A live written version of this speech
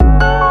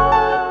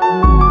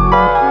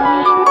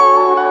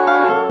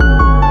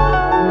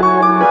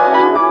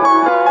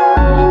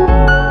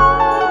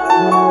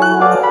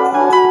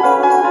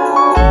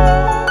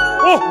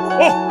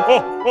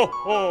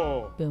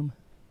Boom.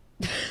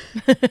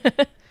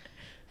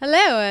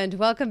 Hello and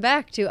welcome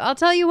back to I'll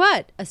Tell You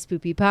What, a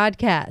spoopy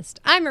podcast.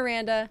 I'm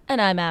Miranda, And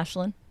I'm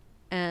Ashlyn.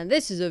 and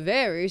this is a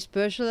very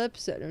special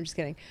episode. I'm just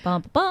kidding.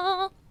 Bum, bum,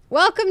 bum.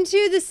 Welcome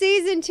to the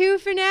season 2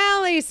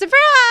 finale. Surprise!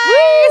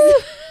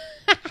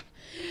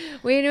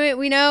 We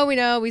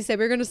know. We said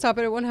we were going to stop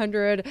it at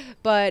 100,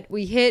 but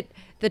we hit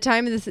the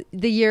time of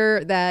the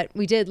year that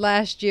we did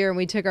last year, and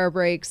we took our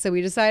break. So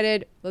we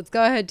decided, let's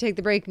go ahead and take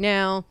the break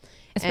now.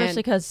 Especially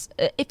because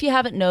if you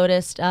haven't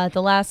noticed,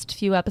 the last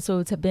few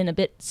episodes have been a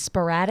bit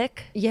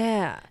sporadic.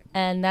 Yeah.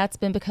 And that's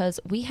been because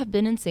we have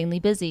been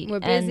insanely busy. We're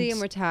busy and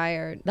we're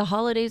tired. The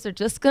holidays are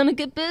just going to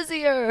get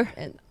busier.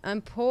 And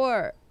I'm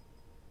poor,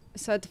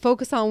 so I have to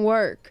focus on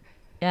work.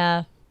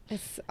 Yeah.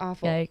 It's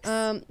awful.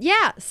 Yikes.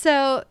 Yeah,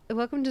 so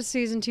welcome to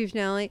season 2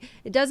 finale.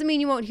 It doesn't mean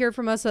you won't hear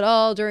from us at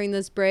all during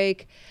this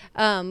break.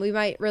 We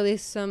might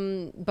release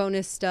some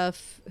bonus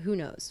stuff. Who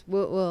knows?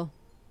 We'll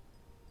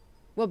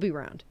be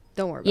around.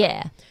 Don't worry about it.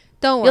 Yeah.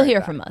 Don't worry. You'll hear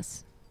about from it.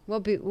 us. We'll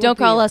Don't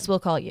call us, we'll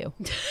call you.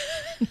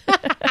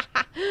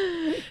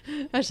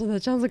 Actually,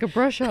 that sounds like a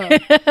brush off.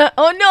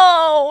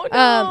 Oh,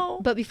 no.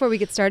 But before we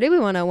get started, we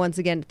want to once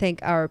again thank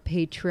our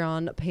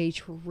Patreon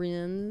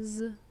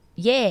patrons.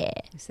 Yeah.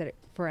 I said it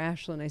for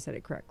Ashlyn. I said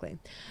it correctly.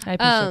 I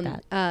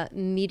appreciate that.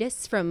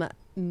 Metis from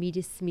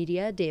Metis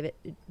Media, David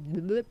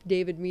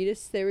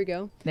Metis. There we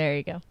go. There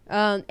you go.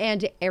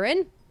 And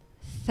Aaron,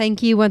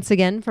 thank you once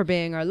again for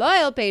being our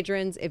loyal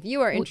patrons. If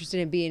you are interested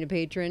in being a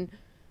patron,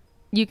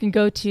 You can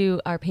go to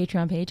our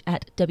Patreon page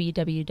at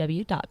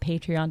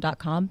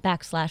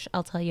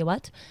www.patreon.com/I'll tell you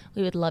what.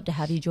 We would love to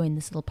have you join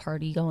this little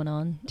party going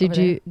on.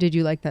 did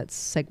you like that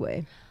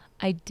segue?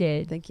 I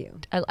did. Thank you.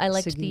 I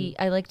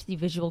liked the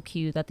visual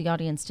cue that the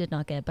audience did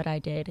not get, but I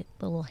did.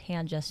 The little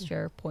hand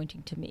gesture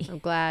pointing to me. I'm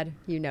glad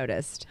you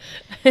noticed.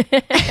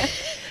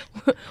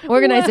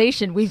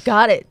 Organization, we've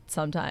got it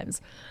sometimes.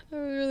 I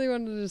really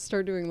wanted to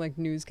start doing like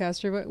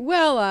newscaster, but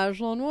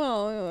Ashlyn,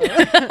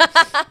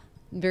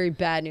 very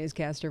bad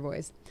newscaster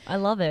voice. I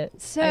love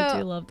it. So I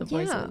do love the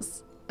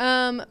voices.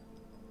 So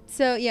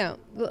yeah,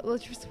 we're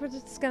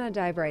just gonna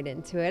dive right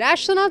into it.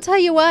 Ashlyn, I'll tell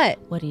you what.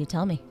 What do you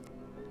tell me?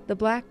 The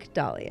Black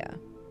Dahlia.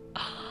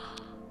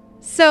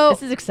 So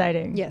This is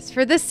exciting. yes,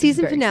 for this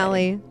season very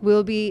finale,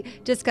 we'll be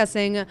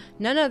discussing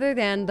none other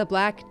than the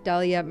Black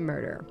Dahlia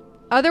murder,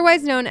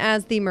 otherwise known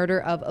as the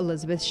murder of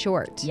Elizabeth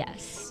Short.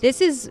 Yes.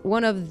 This is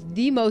one of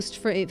the most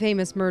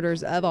famous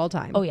murders of all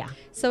time. Oh, yeah.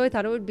 So I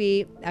thought it would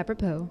be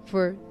apropos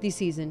for the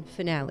season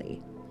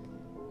finale.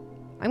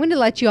 I'm going to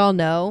let you all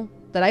know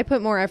that I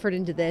put more effort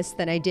into this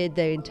than I did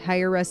the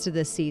entire rest of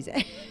this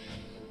season.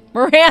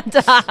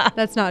 Miranda.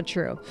 That's not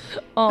true.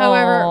 Aw.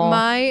 However,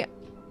 my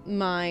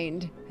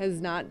mind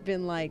has not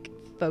been like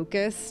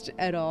focused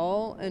at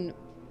all. And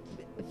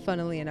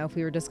funnily enough,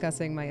 we were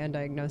discussing my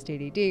undiagnosed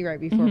ADD right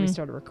before we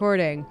started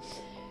recording.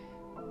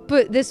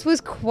 But this was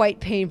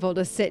quite painful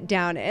to sit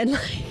down and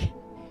like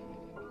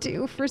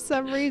do for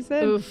some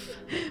reason. Oof.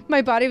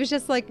 My body was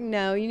just like,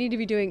 no, you need to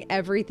be doing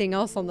everything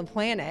else on the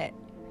planet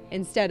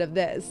instead of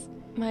this.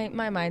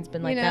 My mind's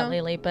been like You that know?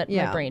 lately, but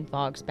Yeah. my brain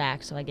fog's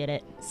back, so I get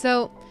it.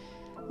 So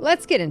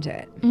let's get into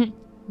it.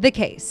 The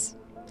case.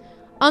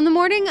 On the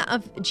morning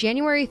of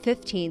January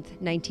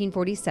 15th,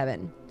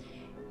 1947,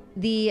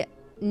 the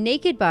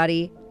naked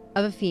body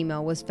of a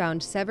female was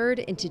found severed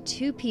into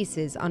 2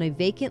 pieces on a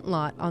vacant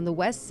lot on the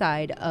west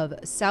side of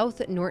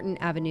South Norton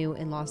Avenue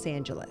in Los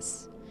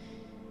Angeles.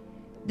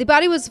 The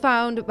body was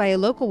found by a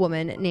local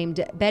woman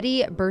named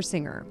Betty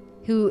Bersinger,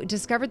 who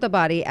discovered the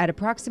body at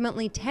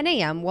approximately 10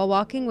 a.m. while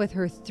walking with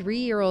her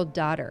 3-year-old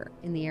daughter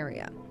in the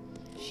area.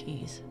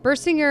 Jeez.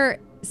 Bersinger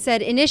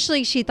said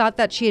initially she thought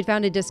that she had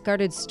found a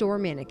discarded store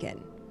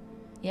mannequin.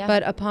 Yeah.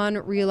 But upon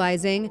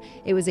realizing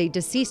it was a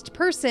deceased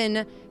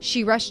person,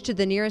 she rushed to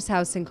the nearest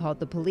house and called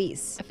the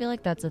police. I feel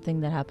like that's a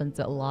thing that happens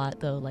a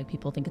lot, though. Like,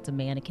 people think it's a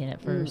mannequin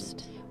at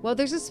first. Well,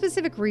 there's a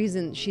specific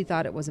reason she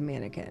thought it was a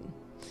mannequin.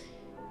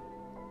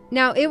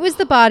 Now, it was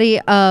the body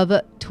of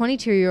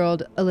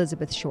 22-year-old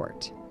Elizabeth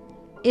Short.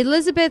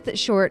 Elizabeth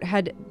Short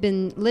had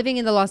been living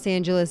in the Los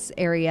Angeles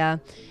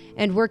area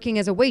and working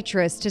as a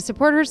waitress to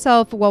support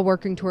herself while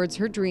working towards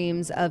her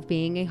dreams of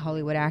being a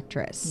Hollywood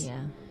actress.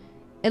 Yeah.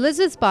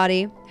 Elizabeth's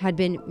body had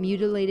been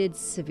mutilated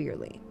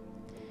severely.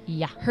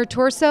 Yeah. Her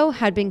torso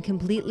had been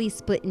completely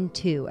split in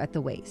 2 at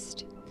the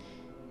waist.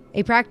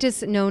 A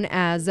practice known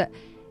as,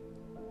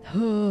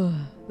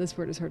 this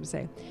word is hard to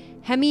say,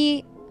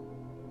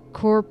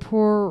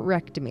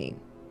 hemicorporectomy.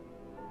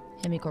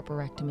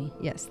 Hemicorporectomy.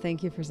 Yes,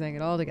 thank you for saying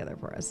it all together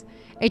for us.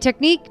 A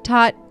technique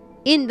taught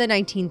in the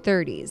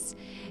 1930s.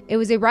 It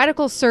was a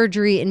radical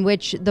surgery in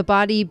which the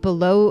body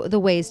below the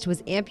waist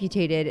was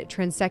amputated,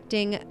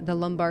 transecting the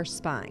lumbar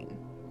spine.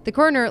 The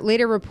coroner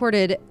later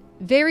reported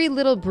very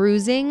little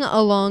bruising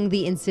along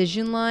the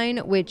incision line,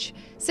 which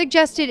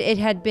suggested it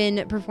had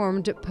been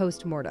performed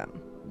post-mortem.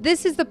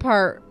 This is the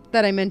part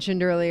that I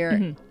mentioned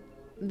earlier.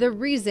 The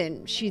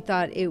reason she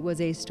thought it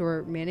was a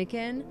store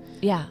mannequin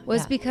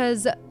was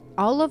because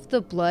all of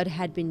the blood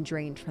had been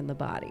drained from the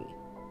body.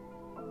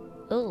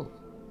 Oh.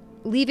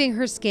 leaving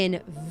her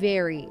skin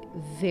very,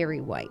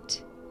 very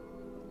white.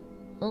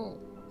 Oh.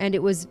 And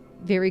it was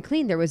very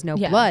clean. There was no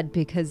Yeah. blood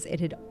because it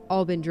had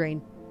all been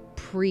drained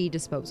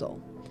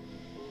pre-disposal.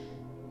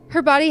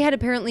 Her body had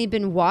apparently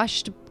been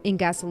washed in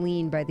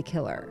gasoline by the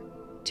killer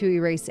to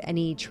erase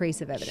any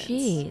trace of evidence.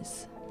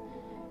 Jeez.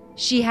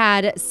 She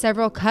had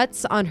several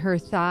cuts on her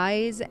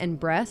thighs and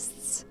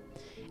breasts,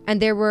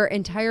 and there were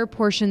entire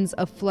portions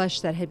of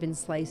flesh that had been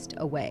sliced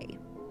away.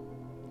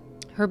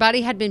 Her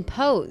body had been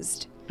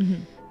posed.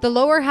 Mm-hmm. The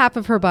lower half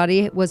of her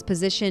body was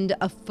positioned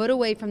a foot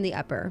away from the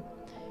upper.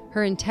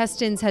 Her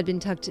intestines had been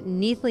tucked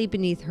neatly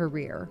beneath her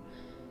rear,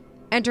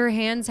 and her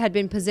hands had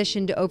been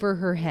positioned over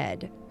her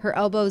head, her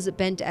elbows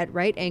bent at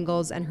right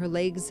angles, and her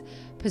legs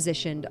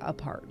positioned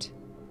apart.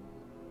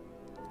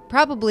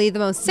 Probably the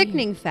most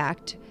sickening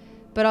fact,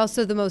 but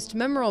also the most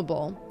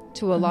memorable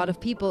to a lot of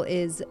people,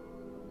 is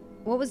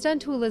what was done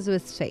to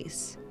Elizabeth's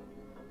face.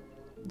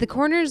 The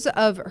corners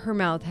of her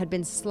mouth had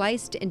been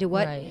sliced into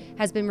what Right.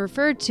 has been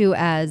referred to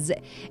as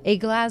a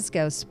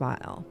Glasgow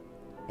smile.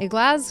 A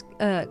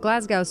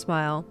Glasgow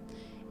smile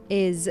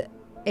is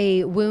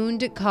a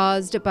wound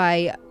caused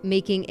by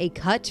making a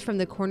cut from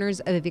the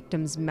corners of a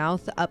victim's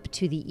mouth up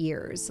to the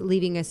ears,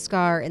 leaving a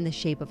scar in the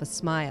shape of a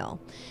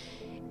smile.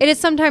 It is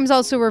sometimes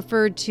also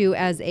referred to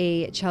as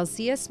a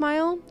Chelsea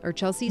smile or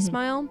Chelsea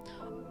smile,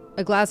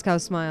 a Glasgow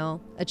smile,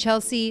 a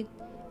Chelsea,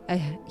 a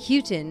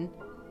Houghton,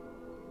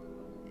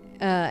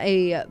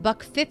 a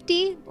Buck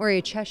 50, or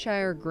a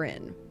Cheshire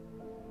grin.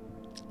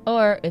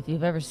 Or if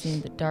you've ever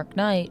seen The Dark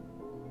Knight,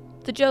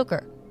 the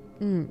Joker.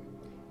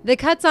 The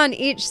cuts on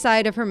each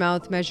side of her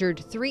mouth measured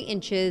 3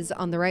 inches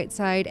on the right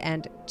side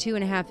and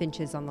 2.5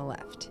 inches on the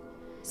left.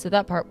 So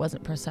that part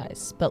wasn't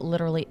precise, but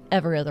literally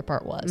every other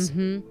part was.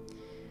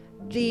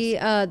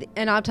 An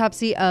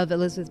autopsy of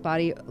Elizabeth's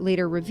body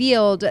later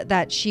revealed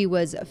that she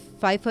was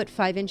 5 foot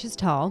 5 inches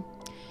tall.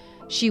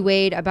 She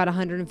weighed about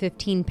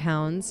 115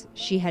 pounds.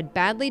 She had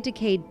badly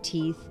decayed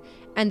teeth,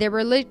 and there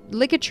were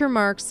ligature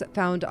marks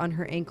found on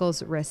her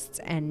ankles, wrists,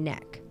 and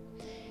neck.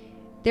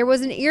 There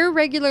was an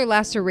irregular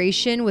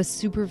laceration with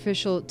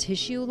superficial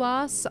tissue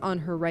loss on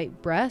her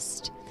right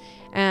breast,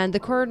 and the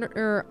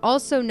coroner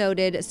also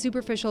noted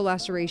superficial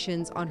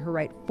lacerations on her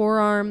right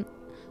forearm,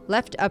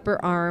 left upper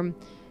arm,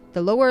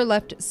 the lower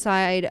left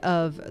side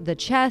of the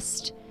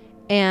chest,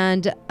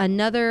 and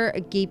another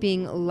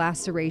gaping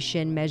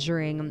laceration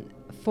measuring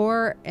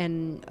 4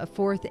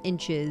 1/4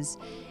 inches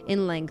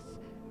in length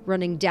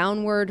running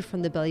downward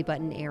from the belly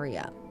button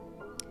area.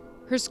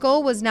 Her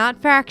skull was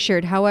not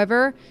fractured,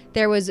 however,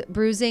 there was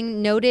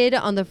bruising noted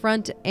on the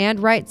front and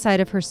right side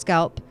of her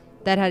scalp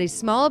that had a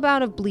small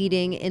amount of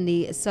bleeding in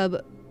the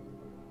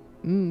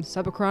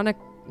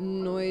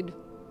subarachnoid.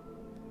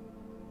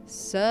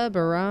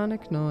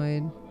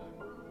 Subarachnoid.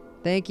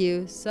 Thank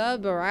you.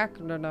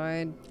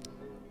 Subarachnoid.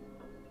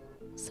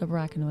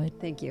 Subarachnoid.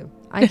 Thank you.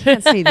 I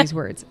can't say these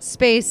words.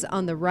 Space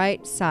on the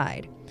right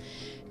side,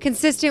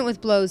 consistent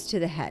with blows to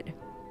the head.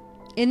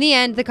 In the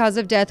end, the cause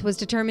of death was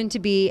determined to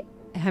be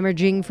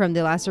hemorrhaging from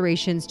the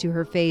lacerations to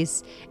her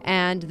face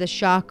and the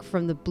shock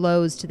from the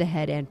blows to the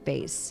head and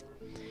face.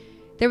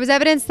 There was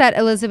evidence that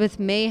Elizabeth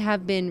may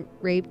have been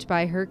raped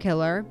by her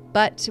killer,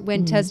 but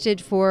when tested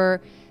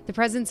for the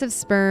presence of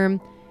sperm,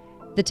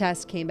 the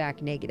test came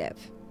back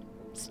negative.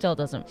 Still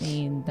doesn't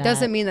mean that.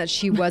 Doesn't mean that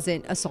she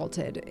wasn't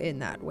assaulted in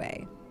that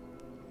way.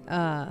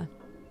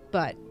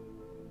 But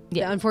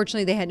Yeah.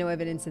 unfortunately, they had no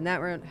evidence in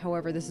that round.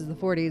 However, this is the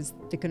 40s.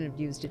 They couldn't have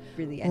used it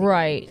really anyway.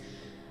 Right.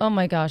 Oh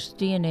my gosh,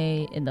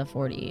 DNA in the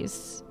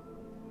 40s.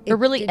 Or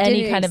really It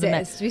any didn't kind of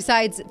exist,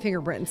 besides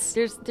fingerprints.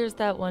 There's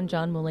that one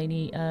John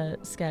Mulaney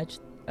sketch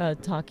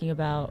talking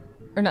about,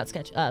 or not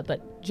sketch,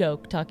 but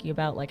joke talking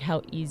about like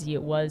how easy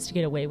it was to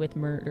get away with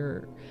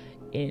murder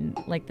in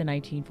like the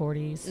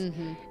 1940s.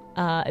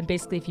 And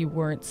basically, if you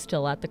weren't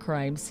still at the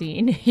crime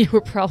scene, you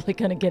were probably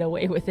going to get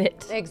away with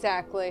it.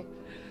 Exactly.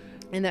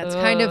 And that's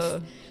kind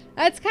of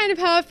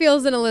how it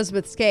feels in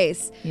Elizabeth's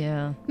case.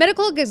 Yeah.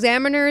 Medical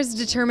examiners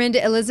determined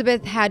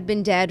Elizabeth had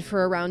been dead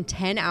for around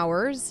 10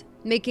 hours,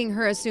 making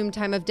her assumed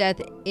time of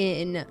death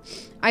in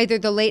either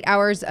the late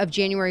hours of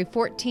January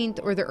 14th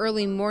or the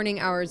early morning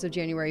hours of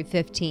January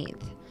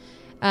 15th.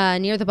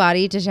 Near the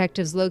body,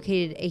 detectives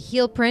located a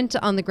heel print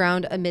on the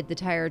ground amid the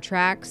tire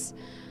tracks,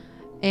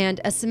 and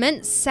a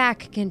cement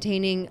sack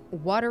containing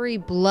watery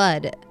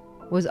blood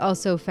was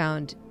also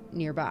found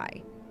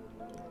nearby.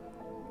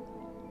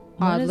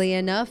 Oddly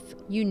enough,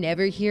 you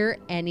never hear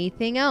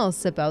anything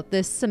else about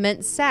this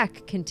cement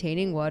sack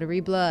containing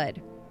watery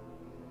blood.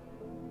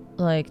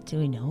 Like, do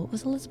we know it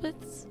was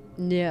Elizabeth's?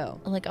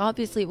 No. Like,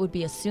 obviously, it would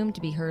be assumed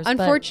to be hers.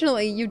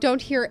 Unfortunately, you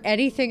don't hear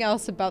anything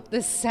else about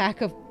this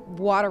sack of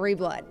watery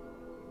blood.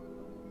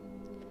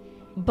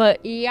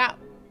 But Yeah.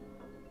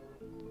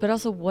 But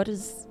also, what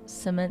does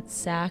cement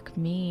sack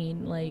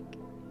mean? Like,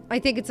 I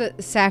think it's a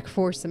sack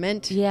for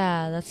cement.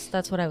 yeah,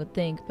 that's what I would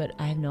think, but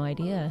I have no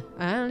idea.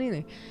 I don't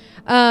either.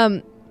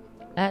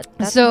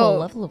 That's a whole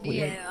level of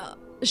weird. Yeah.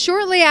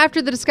 Shortly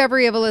after the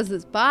discovery of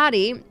Elizabeth's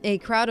body, a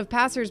crowd of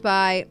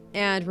passersby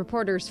and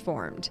reporters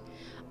formed.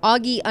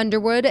 Augie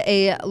Underwood,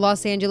 a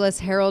Los Angeles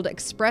Herald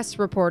Express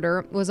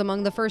reporter, was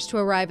among the first to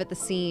arrive at the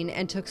scene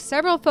and took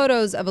several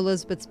photos of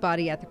Elizabeth's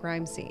body at the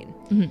crime scene.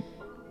 Mm-hmm.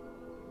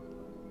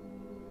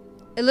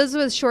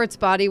 Elizabeth Short's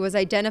body was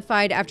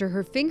identified after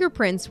her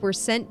fingerprints were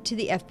sent to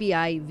the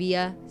FBI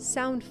via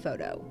sound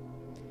photo,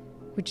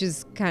 which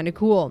is kind of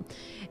cool.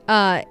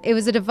 It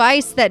was a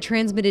device that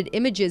transmitted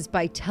images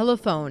by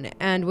telephone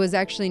and was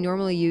actually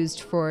normally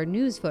used for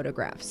news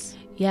photographs.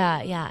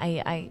 Yeah.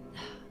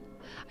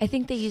 I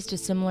think they used a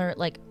similar,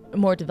 like,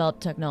 more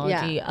developed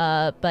technology,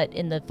 but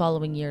in the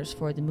following years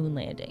for the moon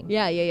landing.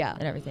 Yeah.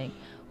 And everything,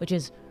 which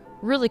is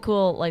really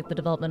cool. Like, the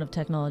development of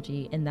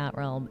technology in that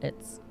realm,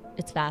 it's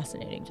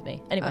fascinating to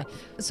me. Anyway.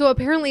 So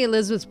apparently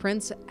Elizabeth's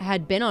prints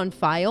had been on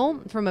file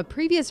from a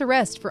previous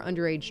arrest for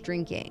underage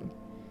drinking.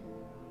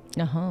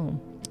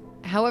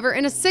 However,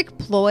 in a sick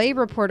ploy,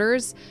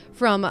 reporters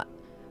from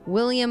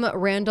William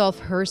Randolph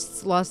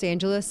Hearst's Los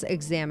Angeles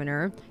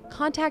Examiner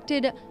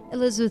contacted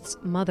Elizabeth's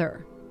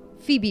mother,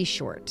 Phoebe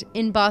Short,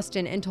 in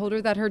Boston and told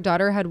her that her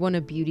daughter had won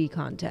a beauty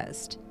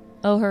contest.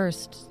 Oh,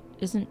 Hearst.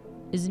 Isn't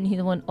he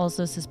the one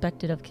also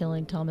suspected of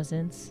killing Thomas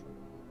Ince?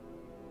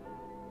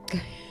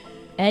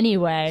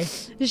 Anyway.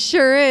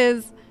 Sure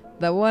is.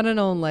 The one and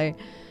only.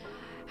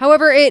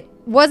 However, it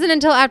wasn't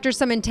until after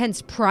some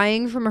intense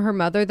prying from her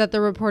mother that the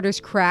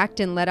reporters cracked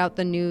and let out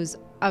the news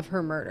of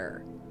her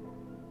murder.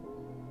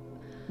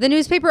 The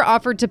newspaper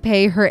offered to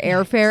pay her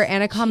airfare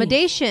and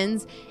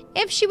accommodations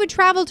if she would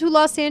travel to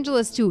Los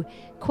Angeles to,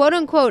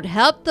 quote-unquote,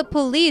 help the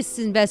police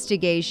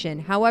investigation.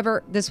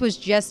 However, this was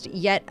just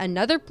yet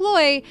another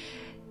ploy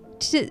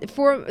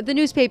for the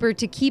newspaper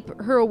to keep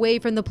her away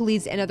from the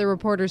police and other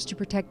reporters to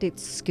protect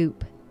its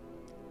scoop.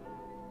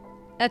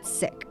 That's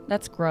sick.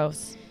 That's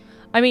gross.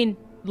 I mean,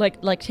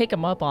 like take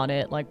them up on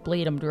it, like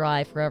bleed them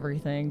dry for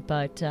everything,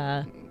 but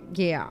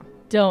yeah.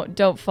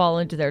 Don't fall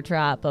into their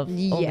trap of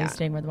only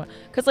staying where they want.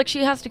 Because, like,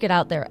 she has to get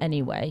out there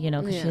anyway,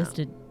 because she has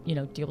to,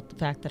 deal with the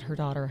fact that her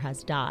daughter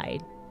has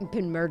died.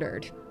 Been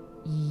murdered.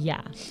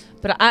 Yeah.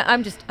 But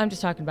I'm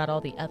just talking about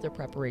all the other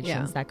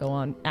preparations that go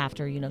on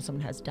after,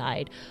 someone has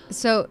died.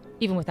 So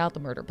even without the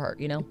murder part,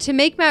 To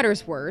make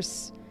matters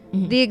worse,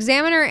 the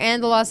Examiner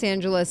and the Los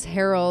Angeles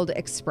Herald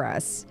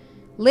Express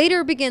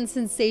later began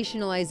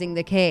sensationalizing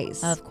the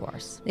case. Of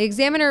course. The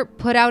Examiner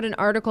put out an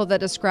article that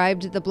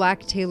described the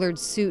black tailored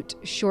suit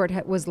Short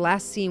was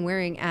last seen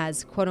wearing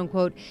as,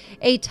 quote-unquote,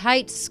 a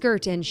tight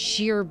skirt and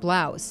sheer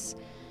blouse.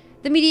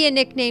 The media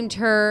nicknamed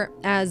her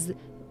as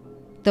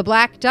the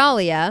Black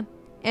Dahlia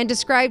and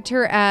described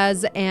her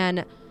as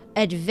an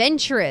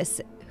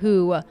adventuress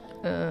who,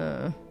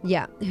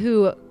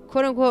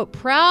 quote-unquote,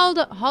 prowled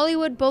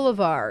Hollywood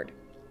Boulevard.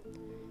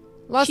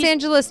 Los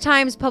Angeles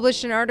Times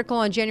published an article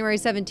on January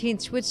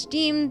 17th which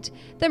deemed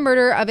the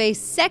murder of a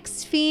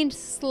sex fiend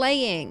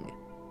slaying.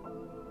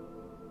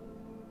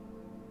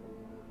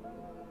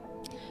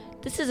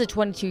 This is a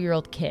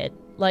 22-year-old kid.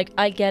 Like,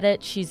 I get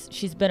it.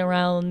 She's been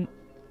around.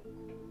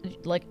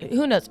 Like,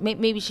 who knows?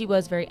 Maybe she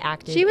was very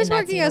active. She was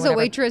working as a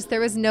waitress. There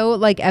was no,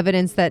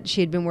 evidence that she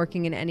had been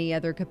working in any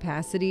other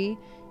capacity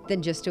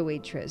than just a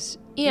waitress.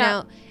 Yeah.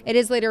 Now, it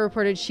is later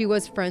reported she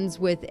was friends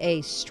with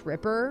a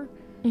stripper.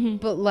 Mm-hmm.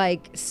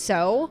 But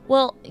so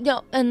well,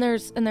 and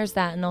there's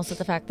that, and also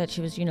the fact that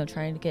she was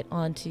trying to get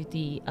onto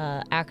the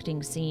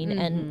acting scene,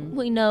 and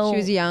we know she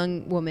was a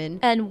young woman,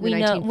 and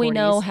we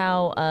know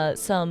how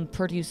some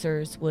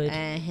producers would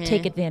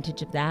take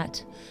advantage of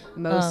that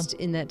most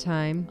in that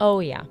time.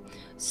 Oh yeah,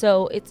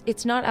 so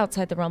it's not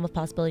outside the realm of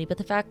possibility, but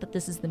the fact that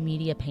this is the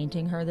media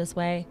painting her this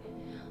way,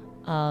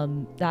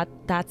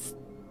 that's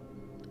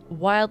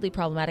wildly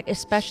problematic,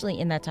 especially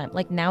in that time.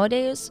 Like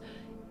nowadays.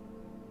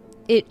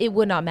 It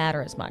would not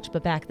matter as much,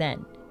 but back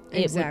then.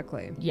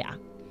 Exactly. Yeah.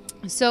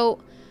 So,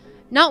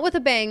 not with a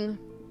bang,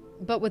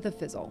 but with a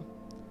fizzle.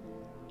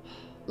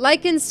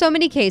 Like in so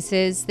many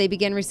cases, they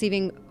began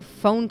receiving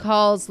phone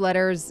calls,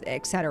 letters,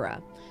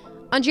 etc.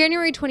 On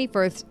January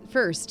 21st,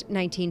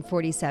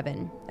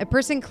 1947, a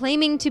person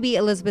claiming to be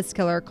Elizabeth's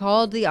killer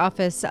called the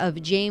office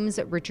of James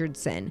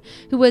Richardson,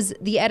 who was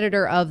the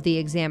editor of The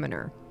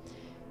Examiner.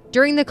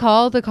 During the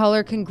call, the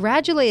caller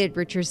congratulated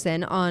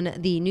Richardson on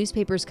the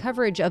newspaper's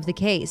coverage of the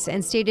case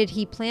and stated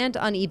he planned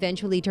on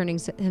eventually turning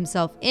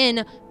himself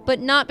in, but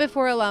not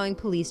before allowing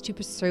police to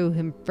pursue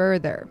him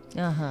further.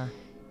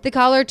 The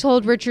caller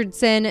told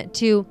Richardson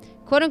to,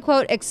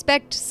 quote-unquote,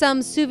 expect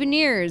some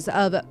souvenirs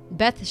of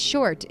Beth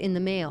Short in the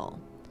mail.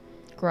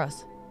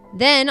 Gross.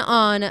 Then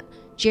on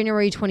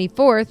January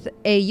 24th,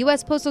 a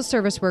U.S. Postal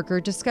Service worker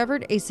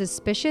discovered a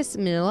suspicious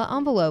manila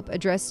envelope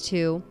addressed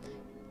to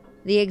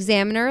the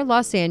Examiner,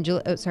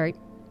 the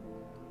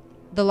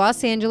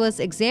Los Angeles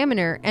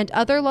Examiner, and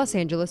other Los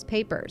Angeles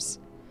papers.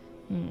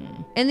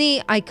 In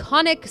the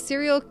iconic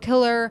serial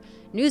killer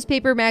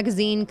newspaper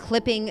magazine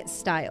clipping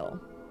style.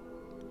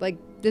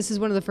 This is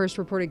one of the first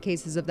reported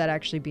cases of that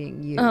actually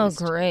being used. Oh,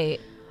 great.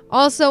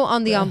 Also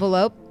on the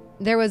envelope,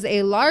 there was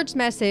a large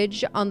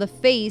message on the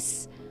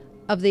face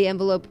of the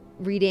envelope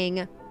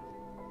reading,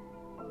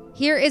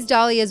 "Here is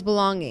Dahlia's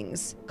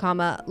belongings,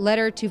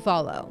 letter to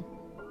follow."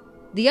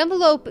 The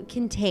envelope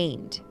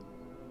contained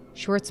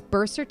Short's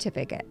birth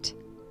certificate,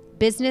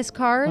 business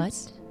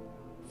cards,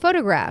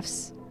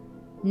 photographs,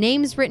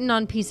 names written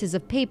on pieces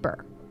of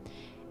paper,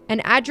 an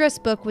address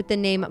book with the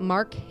name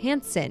Mark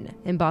Hansen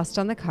embossed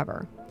on the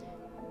cover.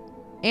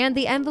 And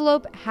the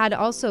envelope had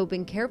also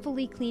been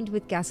carefully cleaned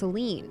with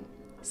gasoline,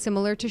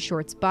 similar to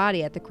Short's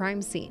body at the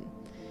crime scene.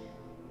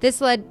 This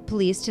led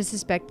police to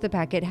suspect the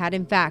packet had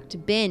in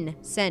fact been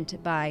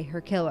sent by her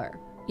killer.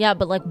 Yeah,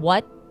 but like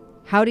what?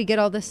 How'd he get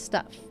all this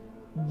stuff?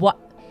 What?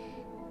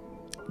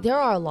 There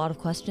are a lot of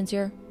questions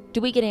here.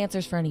 Do we get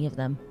answers for any of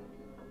them?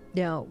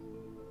 No.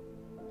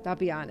 I'll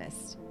be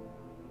honest.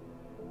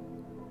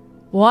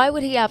 Why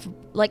would he have,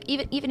 like,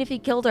 even if he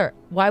killed her,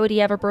 why would he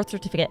have her birth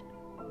certificate?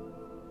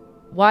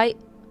 Why?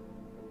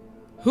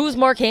 Who's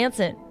Mark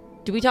Hansen?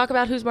 Do we talk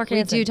about who's Mark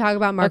Hansen? We do talk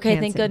about Mark Hansen.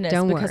 Okay, thank goodness.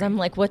 Don't because worry. I'm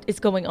like, what is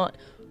going on?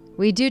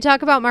 We do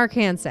talk about Mark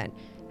Hansen.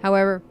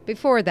 However,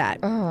 before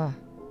that,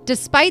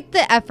 despite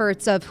the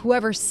efforts of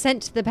whoever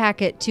sent the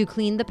packet to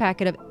clean the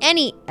packet of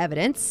any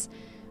evidence,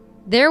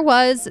 there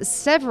was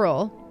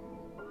several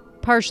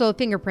partial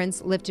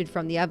fingerprints lifted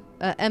from the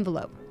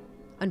envelope.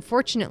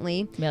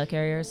 Unfortunately, Mail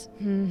carriers.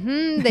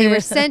 They were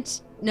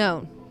sent.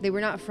 No, they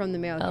were not from the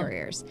mail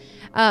carriers.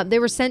 They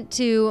were sent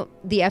to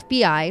the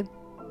FBI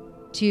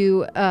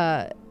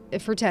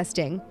for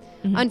testing.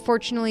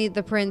 Unfortunately,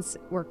 the prints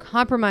were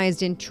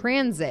compromised in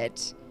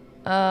transit.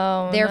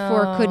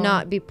 Therefore, could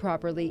not be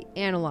properly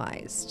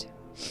analyzed.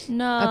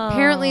 No.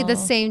 Apparently, the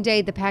same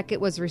day the packet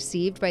was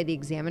received by the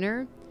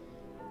examiner,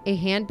 a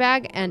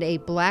handbag and a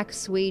black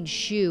suede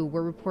shoe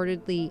were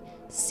reportedly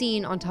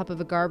seen on top of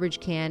a garbage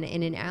can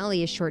in an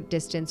alley a short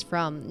distance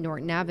from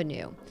Norton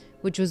Avenue,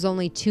 which was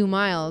only 2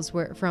 miles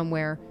from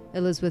where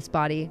Elizabeth's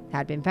body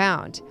had been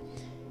found.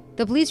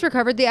 The police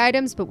recovered the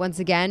items, but once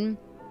again,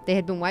 they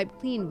had been wiped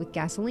clean with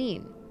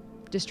gasoline,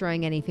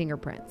 destroying any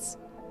fingerprints.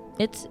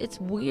 It's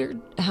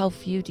weird how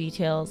few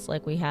details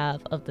like we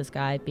have of this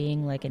guy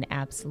being like an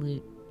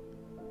absolute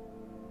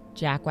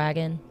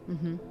jackwagon.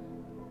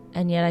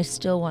 And yet I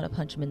still want to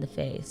punch him in the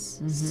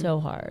face so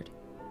hard.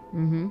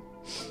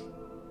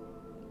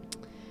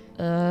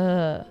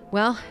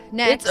 Well,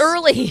 next. It's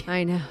early.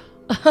 I know.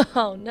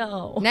 Oh,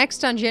 no.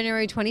 Next, on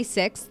January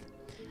 26th,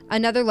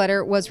 another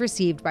letter was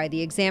received by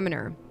the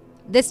examiner.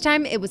 This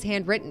time, it was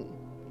handwritten.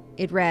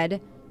 It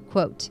read,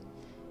 quote,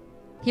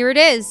 "Here it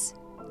is.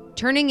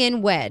 Turning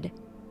in wed.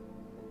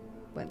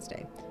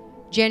 Wednesday.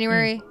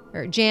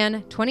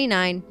 Jan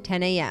 29,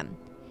 10 a.m.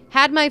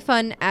 Had my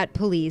fun at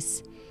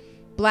police.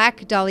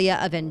 Black Dahlia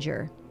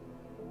Avenger."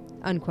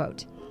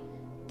 Unquote.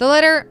 The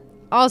letter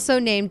also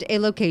named a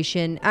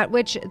location at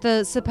which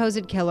the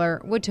supposed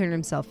killer would turn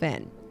himself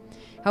in.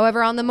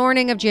 However, on the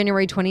morning of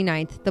January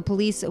 29th, the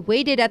police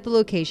waited at the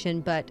location,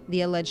 but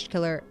the alleged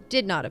killer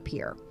did not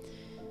appear.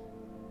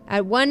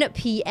 At 1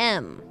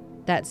 p.m.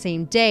 that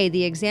same day,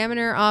 the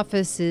examiner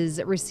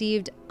offices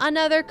received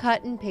another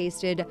cut and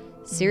pasted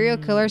serial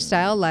killer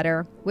style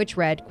letter, which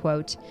read,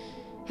 quote,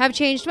 "Have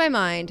changed my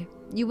mind.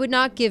 You would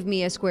not give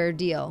me a square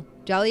deal.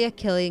 Dahlia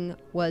killing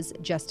was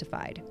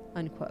justified."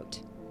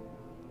 Unquote.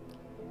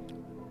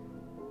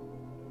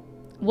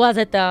 Was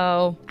it,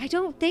 though? I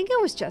don't think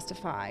it was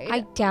justified.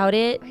 I doubt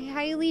it. I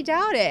highly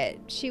doubt it.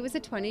 She was a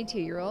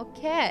 22-year-old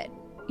kid.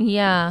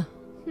 Yeah.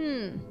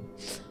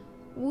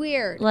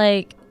 Weird.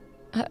 Like,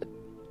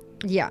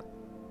 Yeah.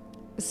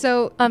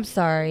 So, I'm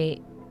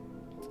sorry.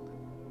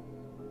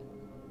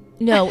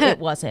 No, it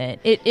wasn't.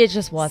 It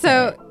just wasn't.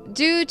 So,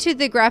 due to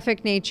the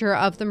graphic nature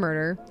of the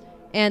murder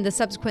and the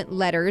subsequent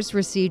letters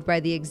received by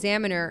the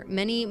examiner,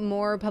 many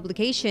more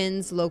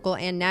publications, local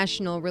and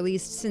national,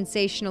 released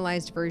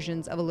sensationalized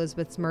versions of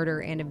Elizabeth's murder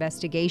and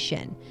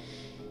investigation.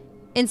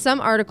 In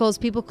some articles,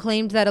 people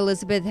claimed that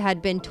Elizabeth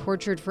had been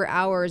tortured for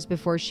hours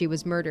before she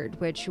was murdered,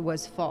 which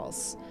was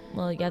false.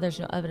 Well, yeah, there's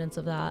no evidence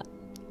of that.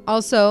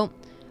 Also,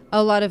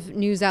 a lot of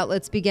news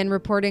outlets began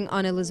reporting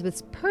on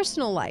Elizabeth's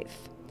personal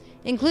life,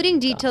 including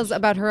details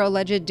about her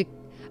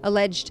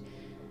alleged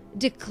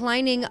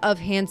declining of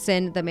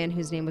Hansen, the man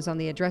whose name was on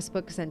the address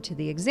book sent to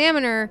the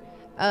examiner,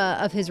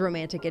 of his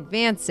romantic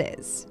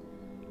advances.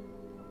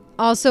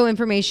 Also,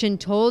 information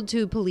told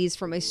to police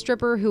from a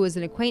stripper who was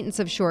an acquaintance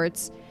of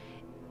Short's,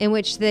 in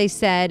which they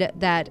said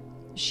that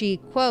she,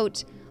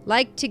 quote,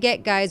 liked to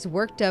get guys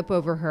worked up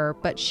over her,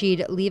 but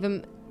she'd leave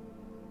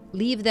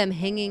them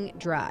hanging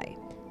dry,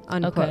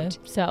 unquote. Okay,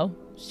 so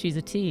she's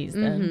a tease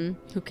then.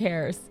 Who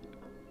cares?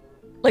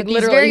 Like, these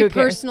literally, very who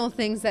cares? personal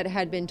things that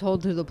had been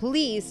told to the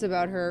police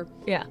about her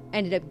Yeah.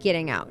 ended up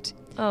getting out.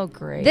 Oh,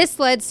 great. This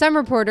led some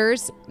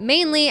reporters,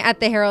 mainly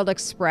at the Herald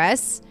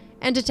Express,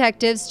 and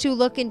detectives to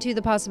look into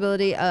the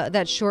possibility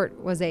that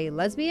Short was a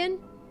lesbian.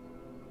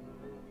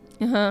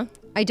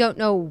 I don't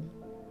know.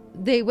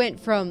 They went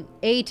from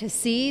A to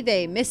C.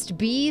 They missed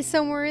B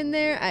somewhere in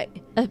there.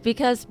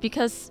 Because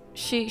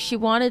she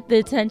wanted the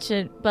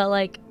attention, but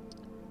like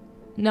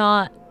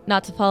not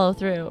to follow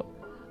through.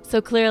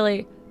 So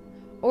clearly,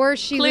 or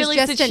she was clearly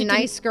just since a she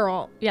nice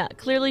girl. Yeah,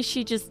 clearly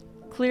she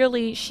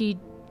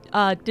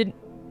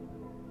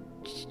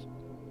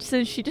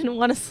since she didn't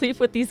want to sleep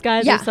with these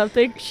guys Yeah. or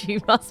something, she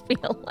must be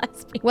a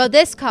lesbian. Well,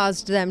 this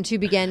caused them to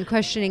begin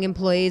questioning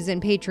employees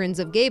and patrons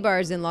of gay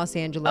bars in Los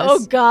Angeles.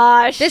 Oh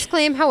gosh. This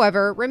claim,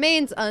 however,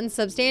 remains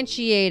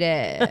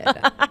unsubstantiated.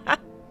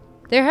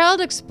 The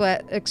Herald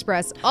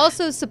Express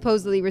also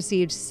supposedly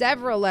received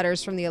several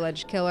letters from the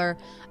alleged killer,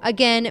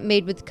 again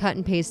made with cut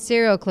and paste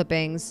serial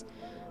clippings,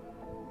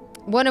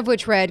 one of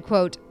which read,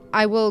 quote,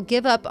 "I will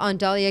give up on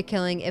Dahlia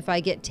killing if I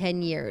get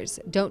 10 years.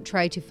 Don't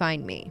try to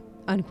find me,"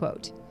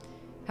 unquote.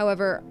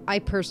 However, I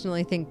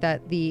personally think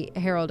that the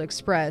Herald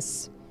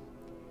Express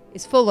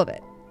is full of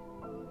it,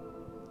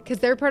 because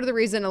they're part of the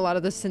reason a lot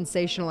of the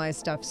sensationalized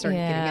stuff started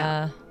getting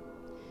out.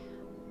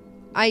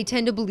 I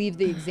tend to believe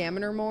the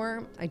Examiner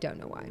more. I don't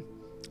know why.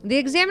 The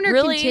Examiner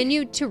Really?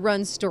 continued to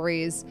run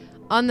stories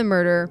on the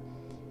murder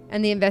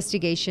and the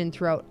investigation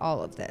throughout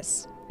all of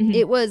this. Mm-hmm.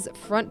 It was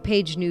front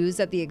page news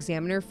at the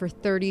Examiner for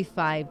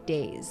 35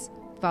 days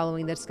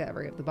following the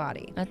discovery of the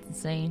body. That's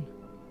insane.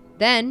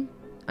 Then,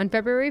 on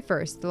February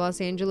 1st, the Los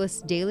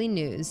Angeles Daily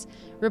News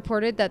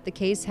reported that the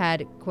case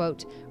had,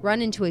 quote,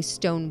 "run into a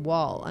stone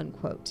wall,"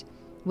 unquote,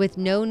 with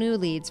no new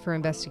leads for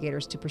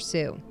investigators to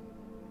pursue.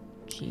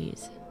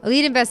 Jeez. A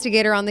lead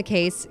investigator on the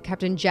case,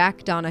 Captain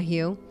Jack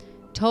Donahue,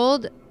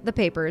 told the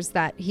papers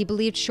that he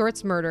believed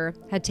Short's murder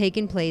had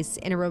taken place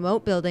in a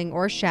remote building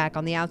or shack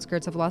on the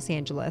outskirts of Los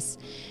Angeles,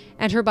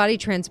 and her body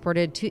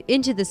transported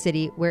into the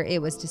city where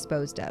it was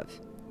disposed of.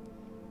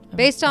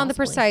 Based on the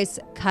Possibly. precise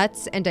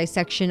cuts and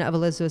dissection of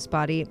Elizabeth's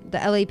body, the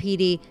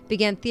LAPD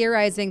began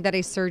theorizing that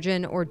a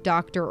surgeon or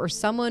doctor or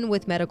someone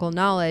with medical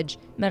knowledge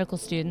Medical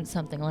student,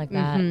 something like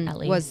that, at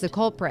least. was the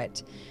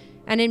culprit.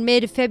 And in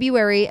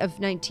mid-February of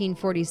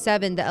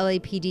 1947, the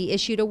LAPD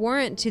issued a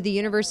warrant to the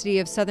University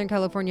of Southern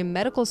California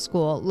Medical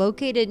School,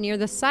 located near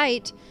the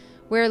site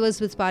where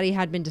Elizabeth's body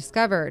had been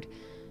discovered.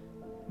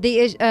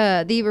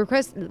 They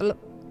requested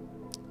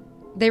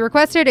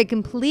a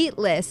complete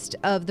list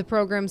of the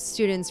program's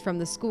students from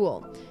the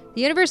school.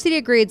 The university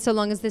agreed so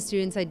long as the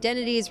students'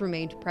 identities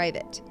remained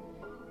private.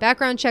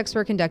 Background checks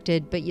were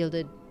conducted, but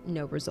yielded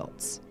no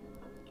results.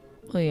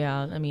 Well,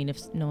 yeah. I mean, if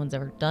no one's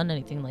ever done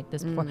anything like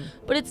this before,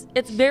 but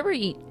it's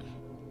very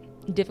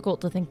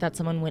difficult to think that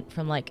someone went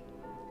from like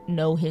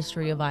no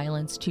history of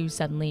violence to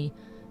suddenly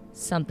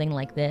something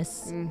like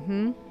this.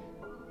 Mm-hmm.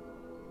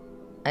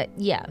 I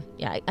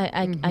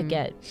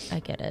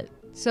get it.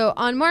 So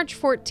on March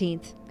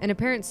 14th, an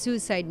apparent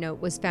suicide note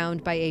was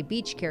found by a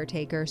beach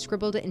caretaker,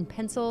 scribbled in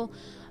pencil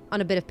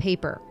on a bit of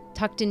paper,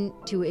 tucked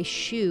into a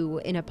shoe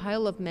in a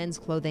pile of men's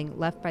clothing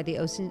left by the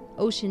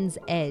ocean's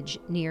edge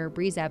near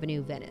Breeze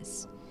Avenue,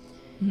 Venice.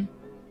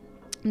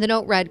 Mm-hmm. The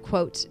note read,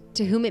 quote,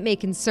 "To whom it may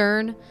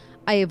concern,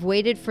 I have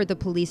waited for the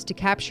police to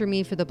capture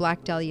me for the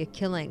Black Dahlia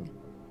killing,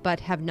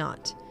 but have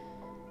not.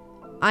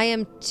 I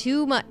am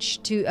too much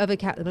of a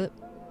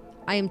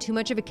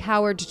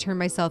coward to turn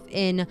myself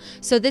in,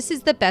 so this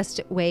is the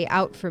best way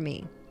out for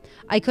me.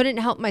 I couldn't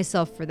help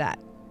myself for that.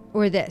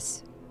 Or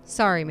this.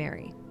 Sorry,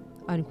 Mary,"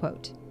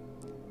 unquote.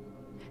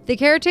 The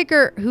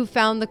caretaker who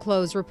found the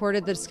clothes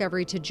reported the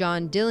discovery to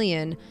John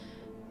Dillon,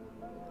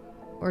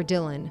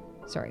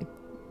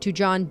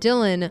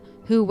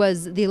 who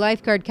was the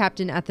lifeguard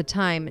captain at the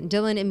time.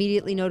 Dillon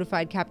immediately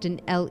notified Captain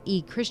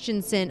L.E.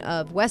 Christensen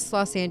of West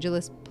Los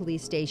Angeles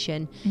Police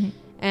Station,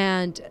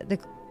 and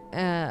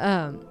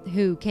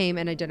who came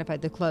and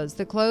identified the clothes.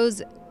 The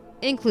clothes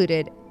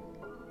included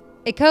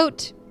a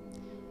coat,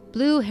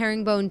 blue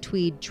herringbone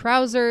tweed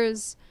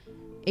trousers,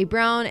 a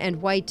brown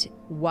and white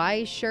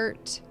Y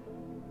shirt,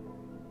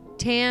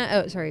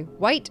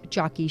 white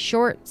jockey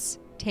shorts,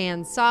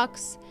 tan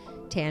socks,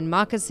 tan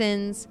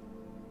moccasins,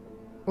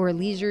 or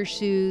leisure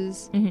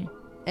shoes.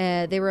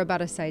 They were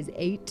about a size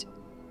 8.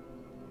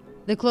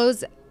 The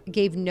clothes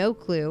gave no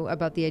clue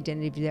about the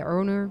identity of the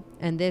owner,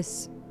 and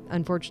this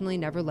unfortunately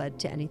never led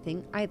to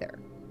anything either.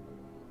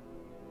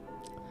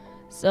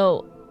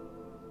 So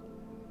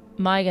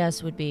my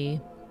guess would be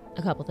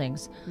a couple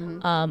things.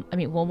 I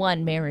mean, well,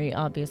 one, Mary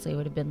obviously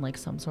would have been like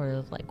some sort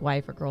of like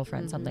wife or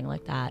girlfriend, something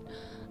like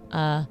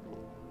that.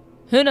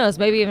 Who knows?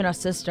 Maybe even a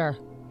sister.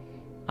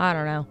 I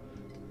don't know.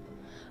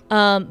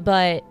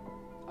 But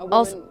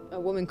A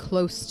woman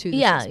close to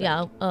the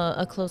suspect.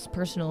 a close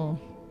personal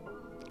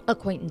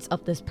acquaintance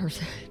of this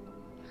person.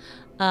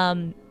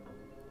 And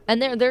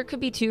there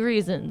could be two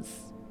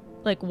reasons.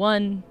 Like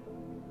one,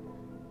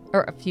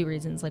 or a few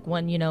reasons. Like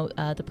one,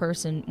 the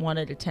person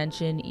wanted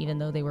attention even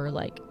though they were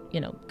like,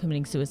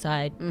 committing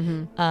suicide,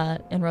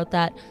 and wrote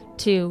that.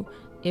 2,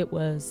 it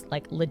was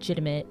like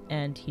legitimate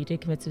and he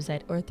did commit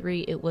suicide. Or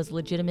 3, it was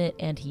legitimate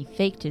and he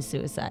faked his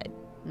suicide.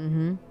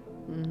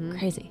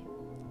 Crazy.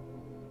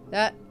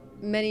 That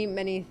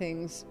many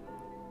things.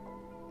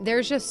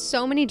 There's just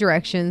so many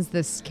directions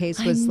this case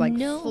was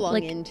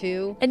flung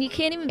into, and you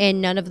can't even,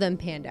 and none of them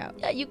panned out.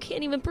 Yeah, you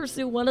can't even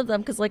pursue one of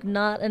them because like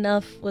not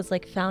enough was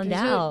like found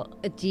out.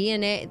 A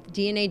DNA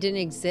didn't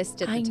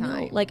exist at the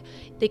time. Like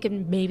they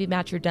can maybe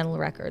match your dental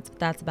records, but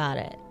that's about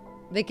it.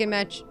 They can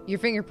match your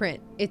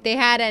fingerprint if they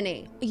had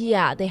any.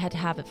 Yeah, they had to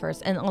have it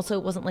first, and also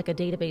it wasn't like a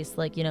database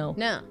like no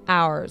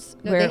ours.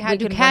 No, they had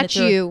to catch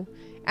you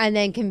and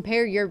then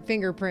compare your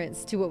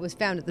fingerprints to what was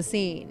found at the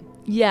scene.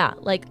 Yeah,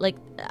 like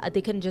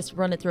they couldn't just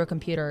run it through a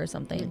computer or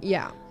something.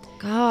 Yeah.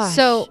 Gosh.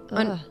 So,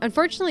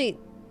 unfortunately,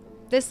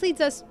 this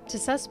leads us to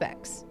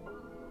suspects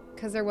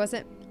because there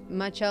wasn't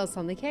much else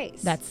on the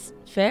case. That's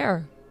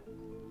fair.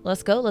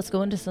 Let's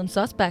go into some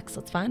suspects.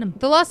 Let's find them.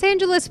 The Los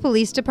Angeles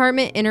Police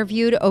Department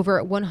interviewed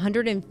over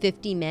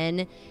 150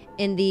 men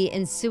in the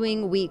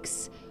ensuing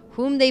weeks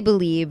whom they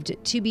believed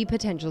to be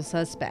potential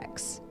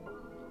suspects.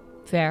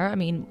 Fair. I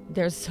mean,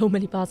 there's so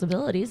many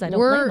possibilities. I don't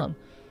blame them.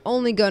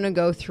 Only going to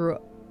go through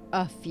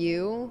a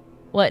few.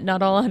 What,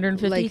 not all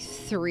 150? Like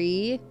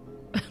 3.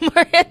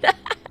 Miranda.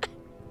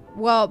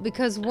 Well,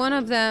 because one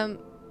of them...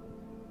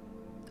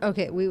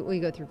 Okay, we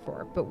go through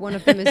 4, but one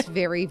of them is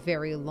very,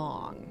 very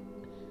long.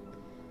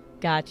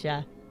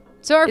 Gotcha.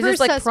 So our is first this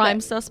like suspect,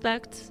 prime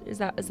suspect? Is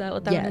that what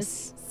that one Yes.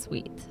 is?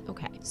 Sweet.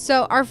 Okay.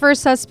 So our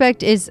first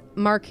suspect is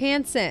Mark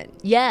Hansen.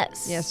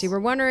 Yes. Yes, you were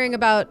wondering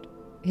about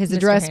his Mr.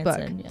 address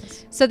Hansen, book.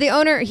 Yes. So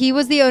he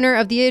was the owner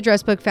of the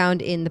address book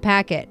found in the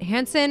packet.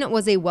 Hansen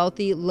was a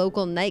wealthy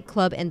local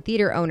nightclub and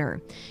theater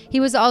owner. He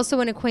was also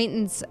an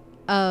acquaintance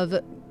of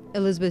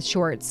Elizabeth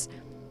Short's,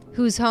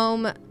 whose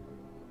home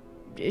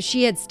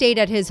she had stayed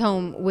at his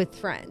home with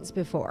friends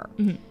before.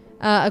 Mm-hmm.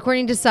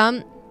 According to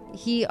some,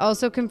 he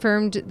also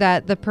confirmed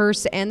that the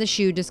purse and the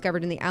shoe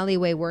discovered in the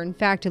alleyway were in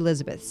fact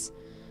Elizabeth's.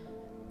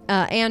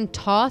 Anne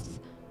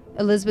Toth,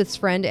 Elizabeth's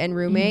friend and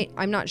roommate.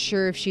 I'm not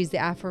sure if she's the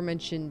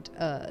aforementioned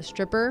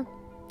stripper.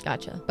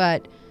 Gotcha.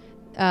 But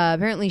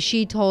apparently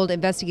she told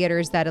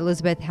investigators that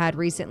Elizabeth had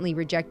recently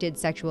rejected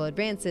sexual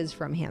advances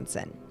from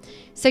Hansen,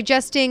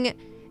 suggesting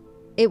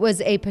it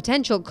was a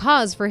potential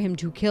cause for him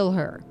to kill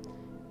her.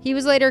 He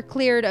was later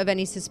cleared of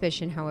any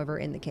suspicion, however,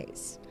 in the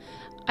case.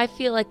 I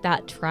feel like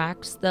that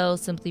tracks, though,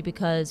 simply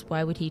because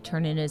why would he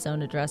turn in his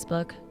own address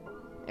book?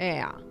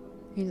 Yeah.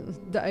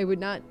 I would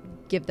not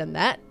give them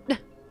that.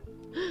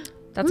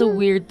 That's a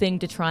weird thing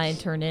to try and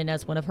turn in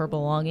as one of her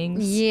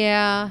belongings.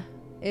 Yeah,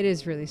 it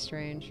is really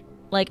strange.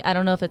 Like, I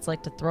don't know if it's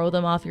like to throw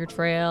them off your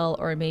trail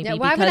or maybe Yeah,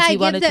 why because would I he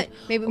wanted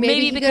give to.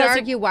 Maybe he because could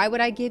argue, why would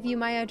I give you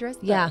my address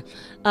book? Yeah,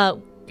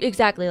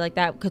 exactly. Like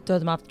that could throw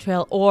them off the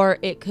trail, or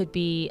it could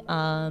be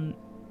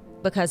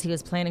because he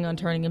was planning on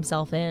turning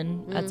himself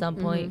in at some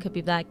point. It could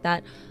be like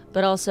that.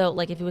 But also,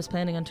 like, if he was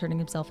planning on turning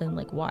himself in,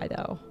 like, why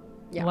though?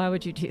 Yeah. Why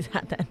would you do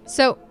that then?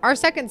 So our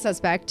second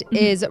suspect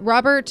is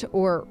Robert,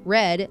 or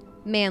Red,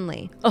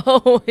 Manley.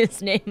 Oh,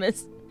 his name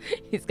is.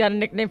 He's got a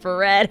nickname for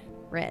Red.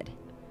 Red.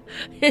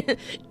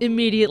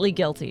 Immediately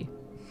guilty.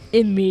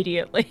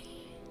 Immediately.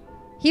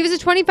 He was a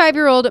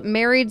 25-year-old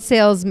married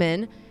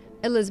salesman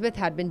Elizabeth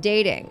had been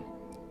dating.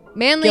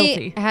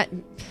 Guilty.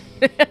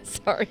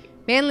 Sorry.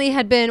 Manley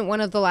had been one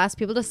of the last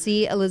people to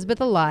see Elizabeth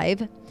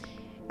alive.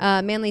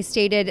 Manley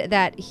stated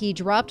that he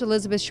dropped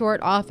Elizabeth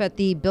Short off at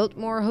the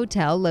Biltmore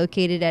Hotel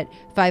located at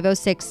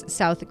 506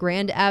 South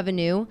Grand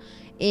Avenue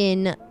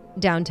in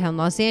downtown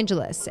Los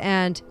Angeles,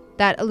 and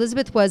that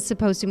Elizabeth was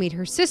supposed to meet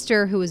her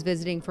sister, who was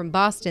visiting from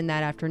Boston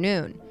that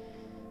afternoon.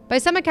 By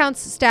some accounts,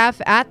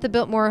 staff at the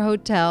Biltmore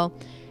Hotel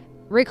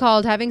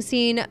recalled having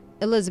seen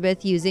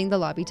Elizabeth using the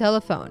lobby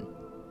telephone.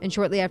 And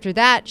shortly after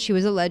that, she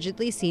was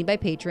allegedly seen by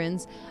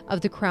patrons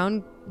of the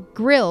Crown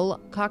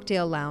Grill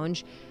Cocktail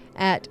Lounge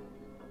at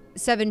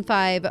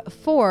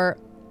 754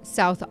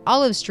 South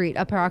Olive Street,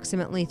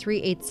 approximately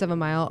 3/8 of a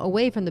mile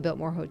away from the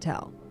Biltmore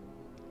Hotel.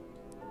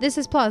 This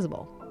is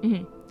plausible.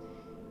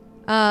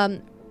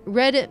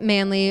 Red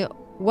Manley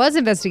was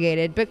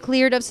investigated but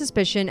cleared of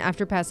suspicion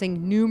after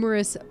passing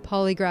numerous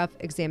polygraph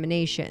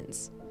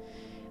examinations.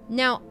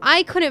 Now,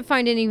 I couldn't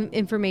find any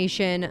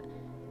information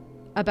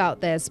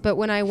about this, but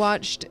when I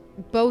watched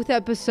both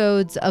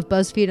episodes of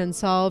BuzzFeed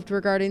Unsolved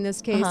regarding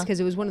this case, because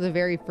it was one of the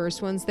very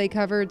first ones they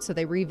covered, so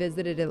they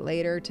revisited it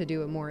later to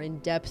do a more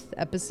in-depth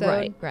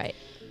episode. Right.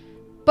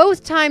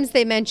 Both times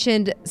they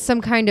mentioned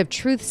some kind of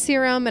truth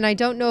serum, and I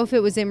don't know if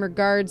it was in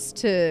regards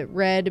to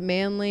Red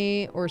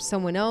Manley or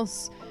someone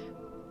else.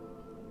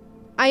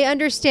 I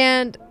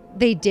understand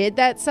they did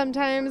that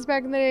sometimes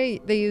back in the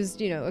day. They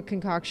used, a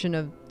concoction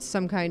of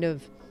some kind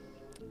of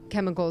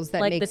chemicals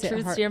that like makes the it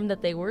truth hard. serum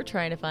that they were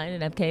trying to find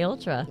in MK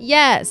Ultra.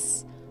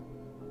 Yes.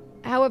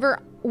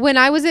 However, when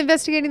I was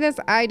investigating this,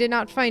 I did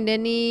not find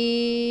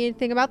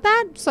anything about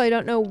that, so I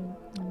don't know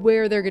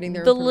where they're getting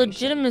their information.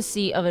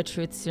 Legitimacy of a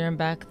truth serum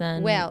back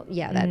then. Well,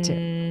 yeah, that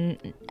too.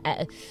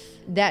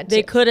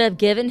 They could have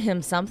given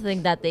him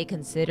something that they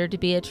considered to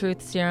be a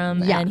truth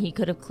serum, Yeah. and he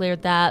could have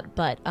cleared that.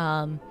 But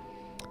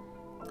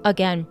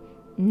again,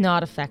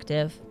 not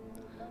effective.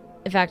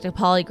 In fact, a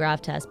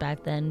polygraph test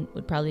back then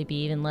would probably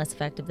be even less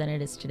effective than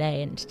it is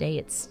today, and today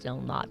it's still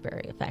not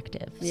very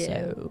effective. Yeah.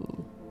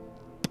 So,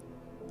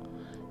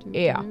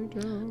 yeah.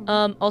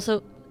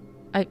 Also,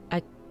 I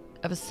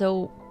was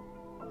so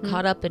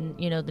caught up in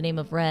the name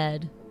of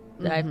Red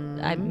that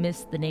I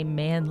missed the name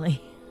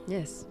Manley.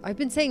 Yes, I've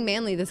been saying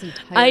Manley this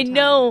entire I time.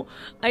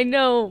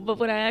 know, but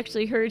when I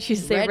actually heard you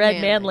say Red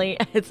Red Manley.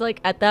 Manley, it's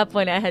like at that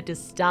point I had to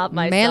stop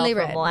myself Manly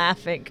from Red.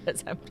 laughing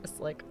because I'm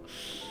just like,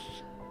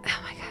 Oh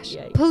my god. Gosh.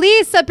 Yikes.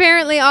 Police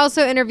apparently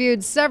also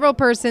interviewed several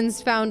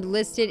persons found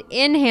listed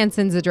in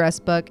Hanson's address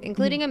book,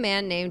 including a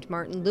man named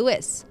Martin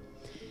Lewis,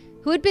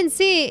 who had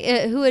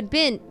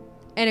been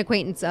an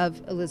acquaintance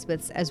of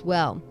Elizabeth's as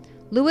well.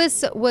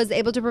 Lewis was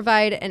able to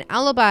provide an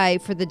alibi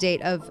for the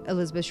date of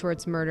Elizabeth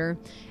Short's murder,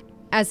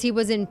 as he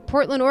was in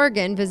Portland,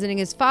 Oregon, visiting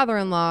his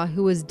father-in-law,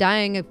 who was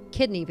dying of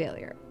kidney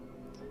failure.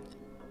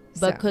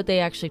 But could they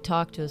actually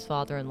talk to his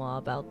father-in-law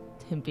about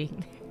him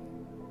being there?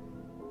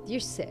 You're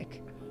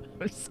sick.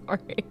 I'm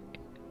sorry.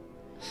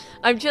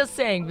 I'm just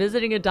saying,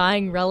 visiting a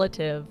dying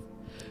relative.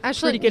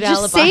 Actually, pretty good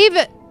just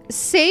alibi.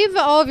 save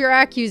all of your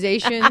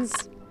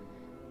accusations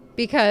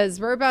because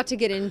we're about to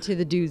get into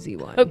the doozy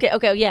one.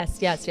 Okay, yes,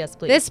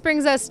 please. This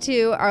brings us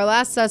to our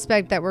last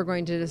suspect that we're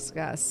going to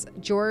discuss,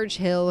 George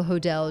Hill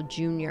Hodel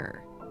Jr.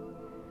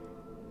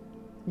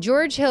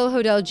 George Hill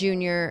Hodel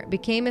Jr.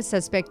 became a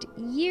suspect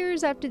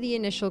years after the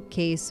initial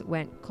case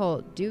went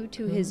cold due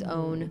to his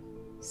own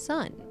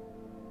son.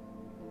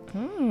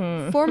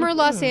 Former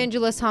Los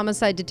Angeles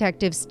homicide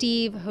detective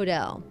Steve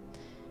Hodel.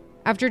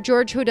 After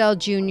George Hodel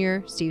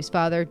Jr., Steve's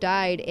father,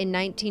 died in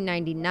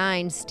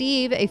 1999,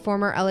 Steve, a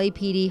former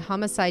LAPD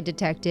homicide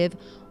detective,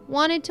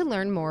 wanted to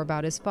learn more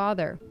about his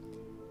father.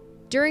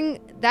 During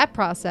that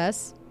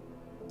process,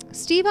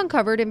 Steve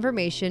uncovered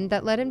information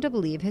that led him to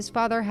believe his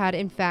father had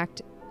in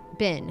fact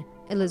been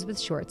Elizabeth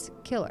Short's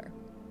killer.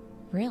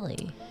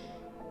 Really?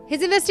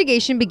 His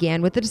investigation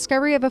began with the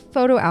discovery of a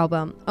photo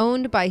album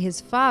owned by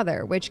his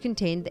father, which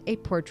contained a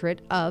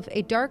portrait of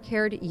a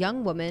dark-haired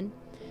young woman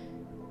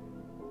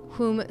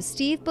whom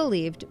Steve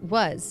believed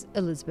was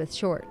Elizabeth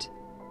Short.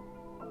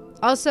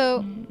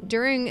 Also,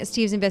 during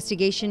Steve's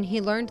investigation,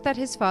 he learned that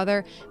his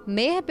father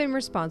may have been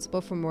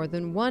responsible for more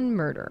than one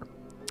murder.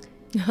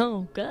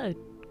 Oh, good.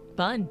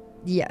 Fun.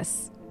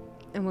 Yes,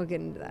 and we'll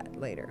get into that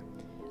later.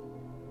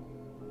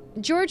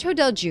 George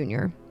Hodel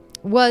Jr.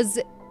 was...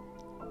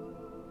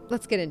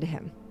 Let's get into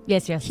him.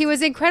 Yes. He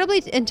was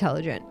incredibly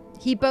intelligent.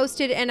 He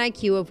boasted an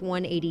IQ of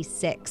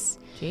 186.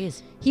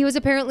 Jeez. He was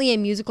apparently a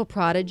musical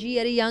prodigy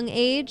at a young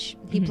age.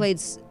 He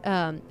played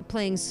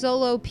playing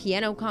solo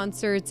piano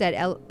concerts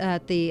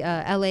at the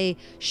LA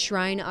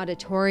Shrine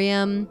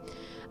Auditorium.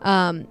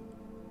 And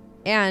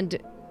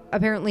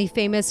apparently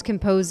famous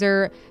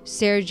composer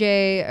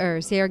Sergei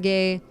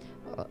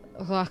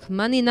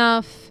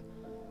Rachmaninoff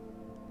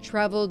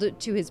traveled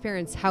to his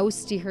parents'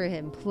 house to hear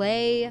him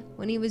play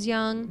when he was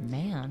young.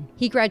 Man.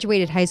 He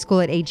graduated high school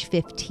at age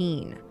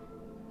 15.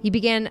 He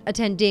began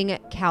attending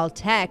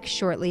Caltech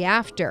shortly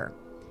after.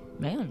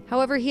 Man.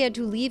 However, he had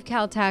to leave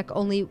Caltech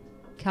only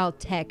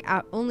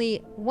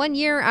 1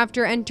 year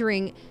after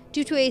entering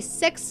due to a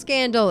sex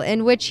scandal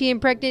in which he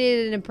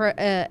impregnated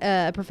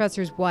a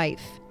professor's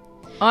wife.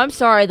 Oh, I'm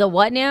sorry. The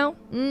what now?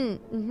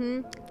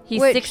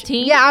 He's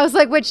 16? Yeah, I was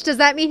like, which does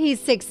that mean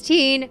he's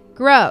 16?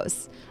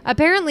 Gross.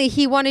 Apparently,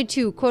 he wanted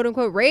to, quote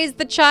unquote, raise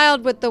the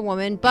child with the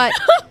woman, but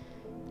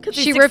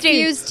she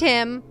refused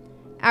him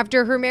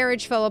after her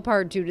marriage fell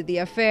apart due to the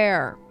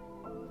affair.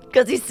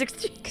 Because he's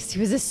 16. Because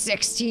he was a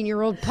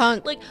 16-year-old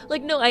punk.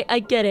 Like, no, I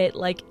get it.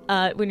 Like,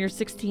 when you're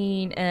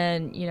 16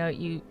 and,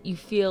 you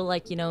feel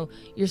like,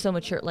 you're so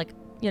mature. Like,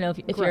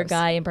 if you're a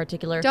guy in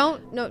particular.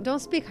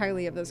 Don't speak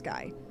highly of this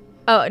guy.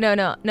 Oh,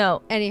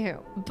 no.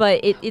 Anywho.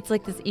 But it's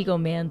like this ego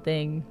man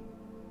thing.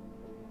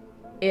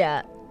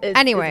 Yeah.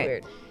 Anyway. It's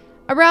weird.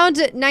 Around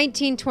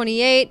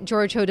 1928,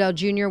 George Hodel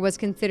Jr. was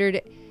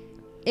considered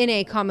in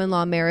a common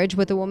law marriage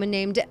with a woman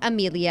named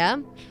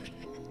Amelia,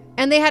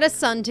 and they had a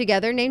son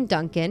together named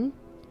Duncan.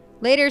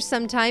 Later,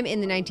 sometime in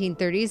the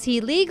 1930s,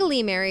 he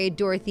legally married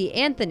Dorothy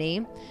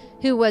Anthony,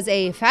 who was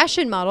a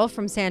fashion model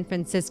from San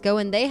Francisco,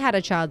 and they had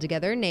a child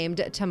together named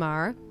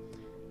Tamar,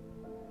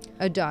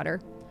 a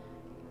daughter.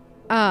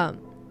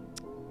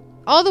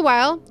 All the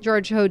while,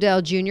 George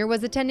Hodel Jr.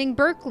 was attending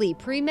Berkeley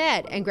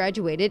pre-med and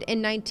graduated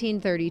in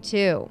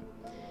 1932.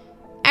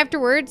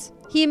 Afterwards,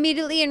 he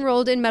immediately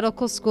enrolled in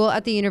medical school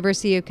at the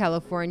University of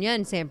California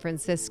in San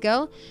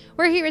Francisco,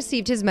 where he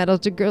received his medical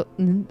degree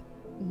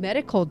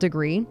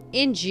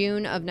in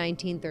June of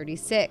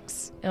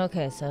 1936.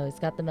 Okay, so he's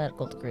got the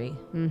medical degree.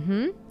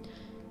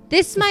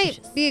 This might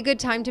be a good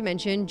time to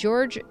mention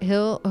George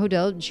Hill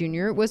Hodel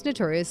Jr. was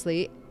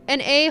notoriously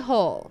an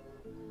a-hole.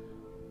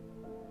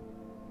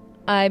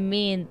 I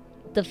mean,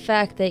 the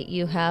fact that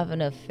you have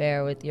an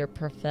affair with your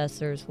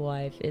professor's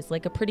wife is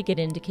like a pretty good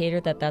indicator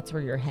that that's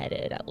where you're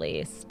headed, at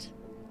least.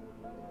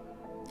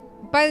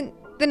 By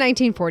the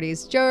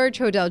 1940s, George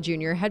Hodel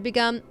Jr. had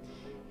begun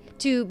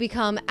to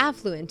become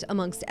affluent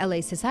amongst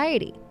LA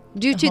society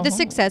due to the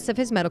success of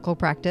his medical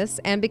practice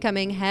and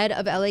becoming head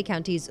of LA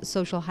County's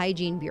Social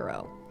Hygiene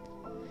Bureau.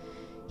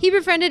 He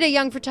befriended a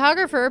young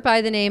photographer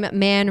by the name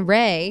Man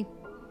Ray,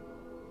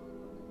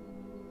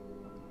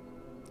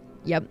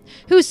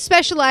 who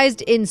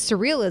specialized in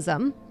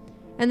surrealism,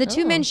 and the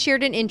two men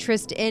shared an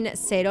interest in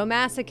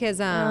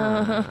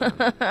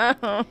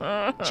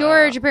sadomasochism.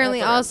 George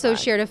apparently also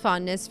shared a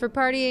fondness for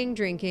partying,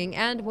 drinking,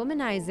 and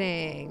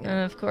womanizing.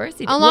 Of course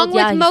he did. Along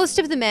with most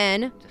of the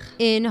men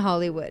in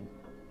Hollywood.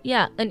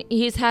 Yeah, and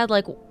he's had,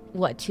 like,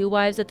 what, 2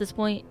 wives at this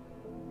point?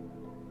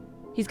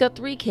 He's got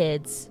 3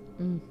 kids.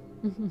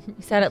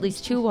 He's had at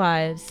least 2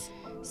 wives.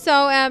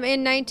 So,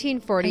 in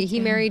 1940, he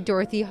married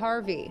Dorothy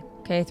Harvey.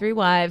 Okay, 3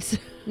 wives.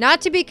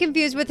 Not to be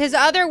confused with his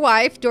other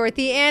wife,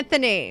 Dorothy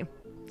Anthony.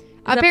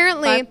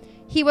 Apparently,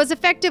 he was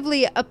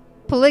effectively a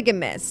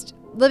polygamist,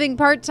 living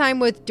part-time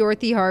with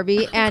Dorothy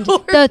Harvey and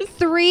the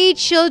 3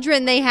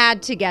 children they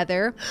had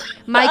together,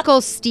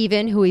 Michael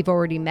Stephen, who we've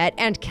already met,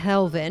 and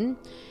Kelvin,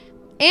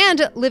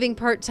 and living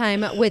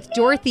part-time with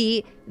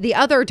Dorothy, the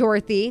other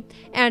Dorothy,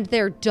 and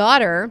their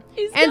daughter,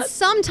 and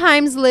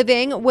sometimes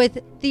living with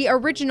the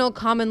original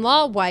common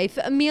law wife,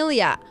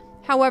 Amelia.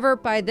 However,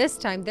 by this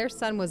time, their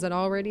son was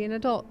already an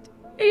adult.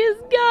 He's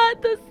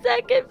got the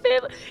 2nd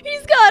family.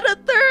 He's got a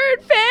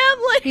 3rd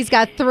family. He's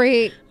got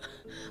 3.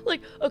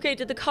 Like, okay,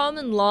 did the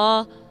common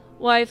law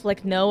wife,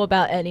 like, know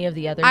about any of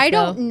the others? I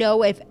don't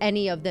know if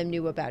any of them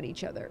knew about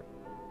each other.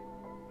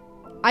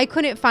 I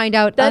couldn't find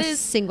out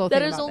single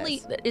thing about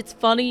this. It's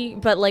funny,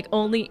 but, like,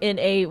 only in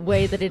a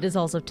way that it is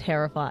also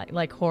terrifying,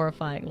 like,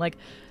 horrifying. Like,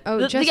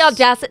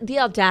 the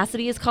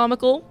audacity is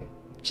comical.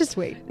 Just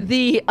wait.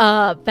 The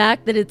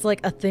fact that it's,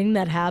 like, a thing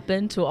that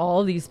happened to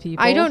all these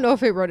people. I don't know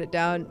if I wrote it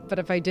down, but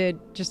if I did,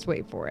 just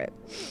wait for it.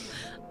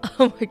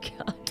 Oh, my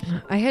God.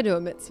 I had to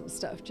omit some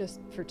stuff just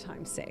for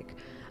time's sake.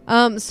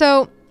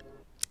 So,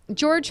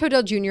 George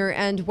Hodel Jr.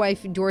 and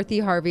wife Dorothy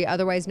Harvey,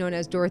 otherwise known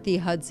as Dorothy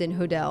Hudson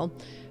Hodel,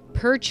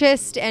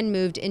 purchased and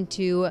moved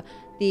into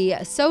the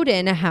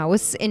Soden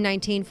house in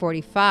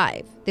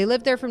 1945. They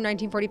lived there from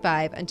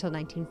 1945 until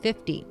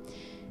 1950.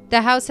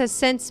 The house has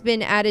since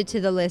been added to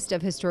the list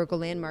of historical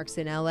landmarks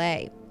in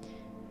LA.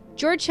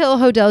 George Hill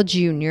Hodel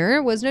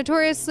Jr. was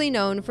notoriously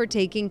known for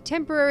taking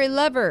temporary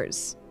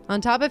lovers on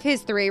top of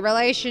his 3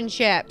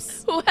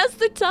 relationships. Who has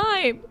the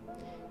time?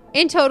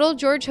 In total,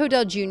 George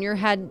Hodel Jr.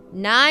 had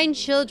 9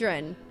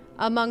 children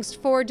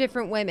amongst 4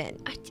 different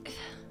women.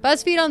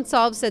 BuzzFeed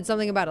Unsolved said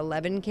something about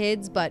 11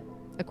 kids, but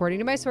according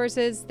to my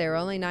sources, there are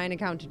only 9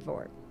 accounted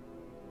for.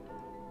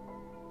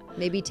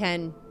 Maybe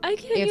 10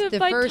 if the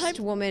first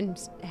woman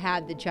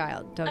had the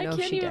child. Don't know if she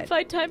did. I can't even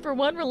find time for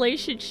one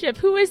relationship.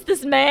 Who is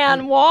this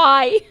man?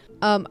 Why?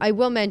 I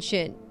will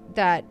mention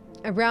that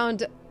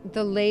around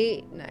the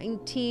late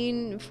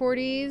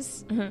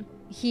 1940s,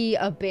 he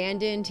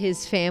abandoned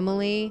his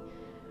family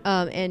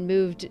and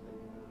moved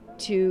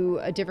to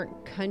a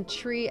different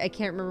country. I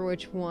can't remember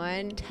which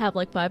one. To have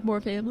like 5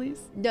 more families?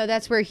 No,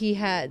 that's where he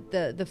had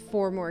the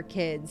 4 more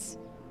kids.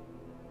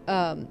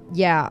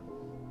 Yeah.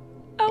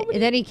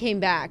 And then he came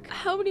back.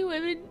 How many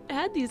women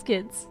had these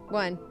kids?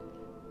 1.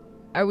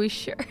 Are we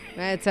sure?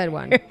 It said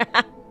 1.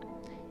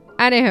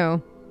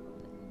 Anywho.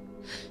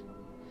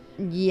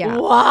 Yeah.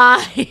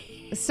 Why?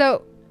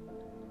 So,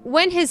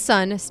 when his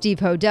son, Steve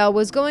Hodel,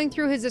 was going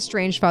through his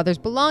estranged father's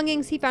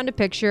belongings, he found a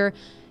picture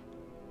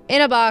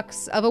in a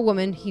box of a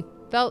woman he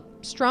felt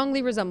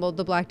strongly resembled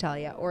the Black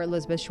Dahlia, or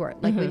Elizabeth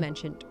Short, like we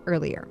mentioned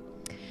earlier.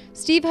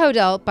 Steve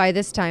Hodel, by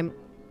this time,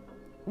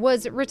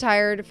 was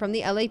retired from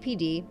the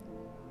LAPD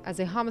as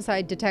a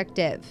homicide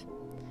detective.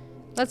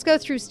 Let's go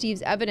through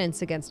Steve's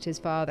evidence against his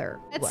father.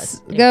 Let's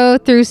go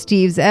through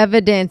Steve's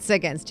evidence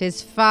against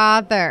his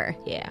father.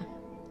 Yeah.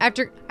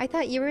 I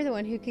thought you were the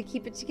one who could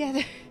keep it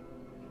together.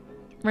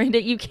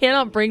 Miranda, you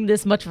cannot bring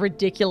this much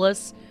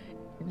ridiculous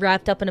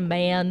wrapped up in a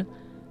man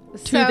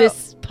to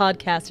this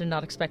podcast and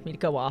not expect me to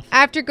go off.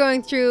 After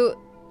going through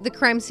the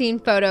crime scene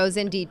photos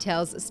and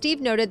details, Steve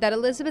noted that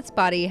Elizabeth's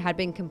body had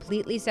been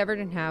completely severed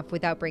in half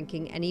without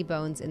breaking any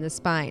bones in the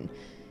spine.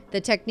 The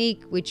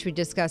technique, which we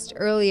discussed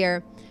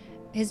earlier,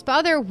 his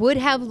father would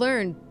have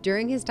learned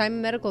during his time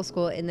in medical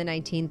school in the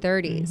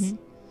 1930s.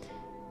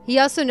 He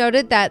also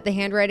noted that the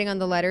handwriting on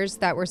the letters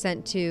that were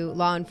sent to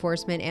law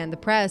enforcement and the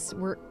press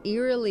were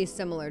eerily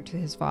similar to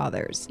his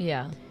father's.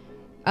 Yeah.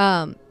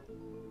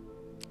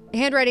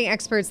 Handwriting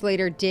experts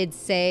later did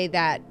say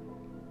that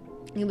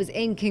it was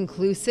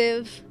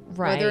inconclusive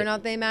whether or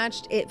not they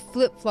matched. It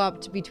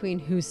flip-flopped between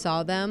who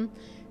saw them.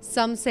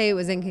 Some say it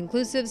was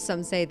inconclusive.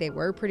 Some say they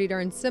were pretty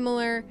darn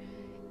similar.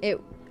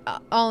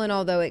 All in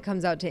all, though, it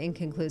comes out to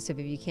inconclusive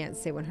if you can't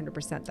say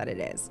 100% that it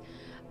is.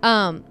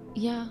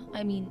 Yeah,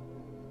 I mean,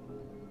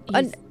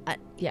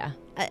 yeah.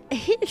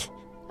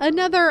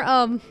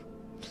 Another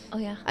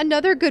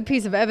good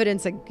piece of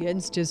evidence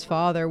against his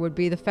father would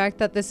be the fact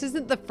that this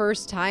isn't the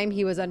first time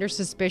he was under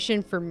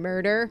suspicion for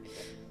murder.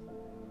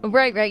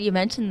 Right. You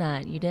mentioned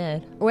that. You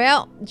did.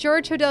 Well,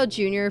 George Hodel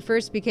Jr.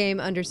 first became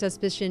under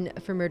suspicion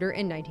for murder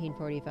in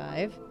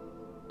 1945.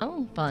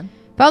 Oh, fun.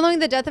 Following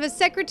the death of his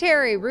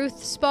secretary,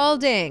 Ruth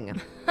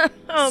Spalding,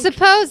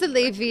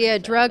 supposedly via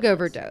drug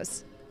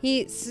overdose.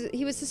 He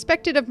was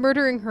suspected of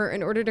murdering her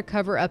in order to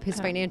cover up his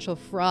financial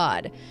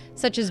fraud,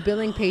 such as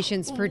billing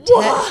patients for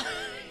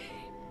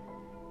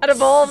out of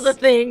all of the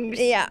things.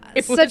 Yeah,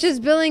 such as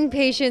billing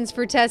patients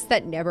for tests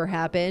that never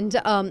happened,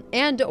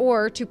 and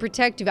or to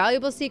protect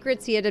valuable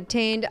secrets he had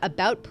obtained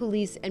about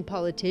police and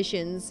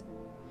politicians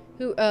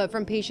who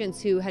from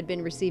patients who had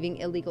been receiving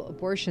illegal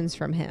abortions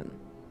from him.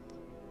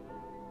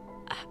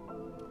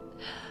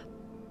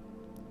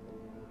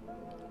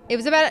 It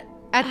was about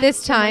at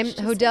this time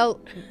Hodel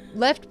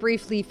left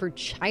briefly for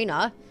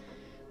China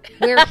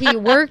where he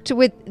worked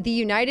with the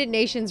United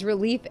Nations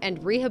Relief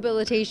and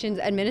Rehabilitation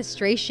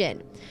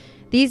Administration.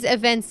 These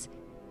events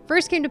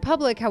first came to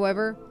public,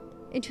 however,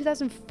 in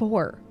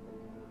 2004.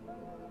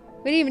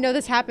 We didn't even know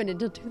this happened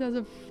until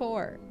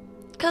 2004.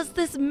 Because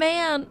this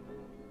man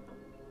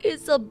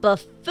is a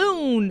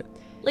buffoon.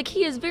 Like,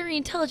 he is very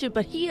intelligent,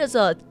 but he is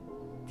a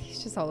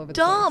He's just all over the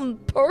dumb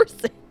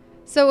person.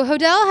 So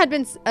Hodel had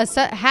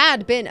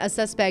been a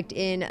suspect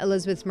in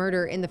Elizabeth's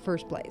murder in the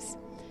first place.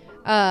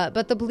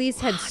 But the police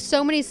had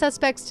so many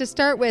suspects to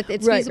start with,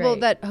 it's feasible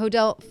that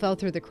Hodel fell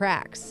through the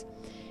cracks.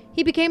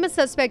 He became a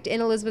suspect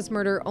in Elizabeth's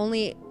murder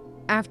only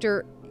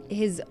after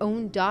his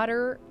own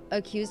daughter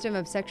accused him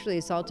of sexually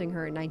assaulting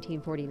her in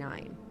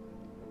 1949.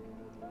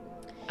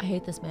 I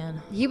hate this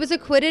man. He was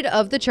acquitted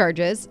of the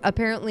charges.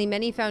 Apparently,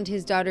 many found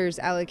his daughter's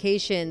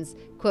allegations,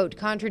 quote,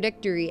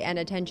 contradictory and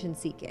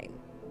attention-seeking.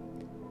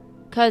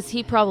 Because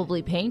he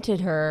probably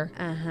painted her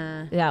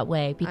that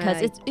way.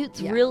 Because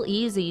it's real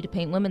easy to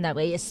paint women that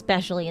way,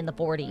 especially in the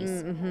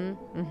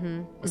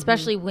 40s.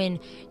 Especially when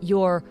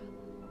your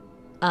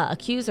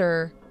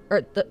accuser,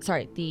 or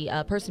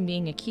the person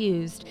being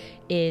accused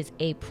is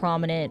a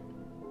prominent,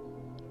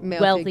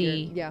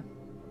 wealthy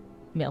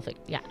male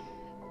figure. Yeah.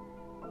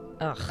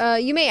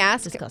 Ugh. You may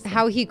ask Disgusting.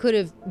 how he could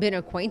have been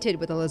acquainted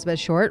with Elizabeth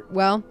Short.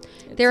 Well,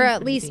 there are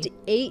at least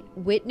 8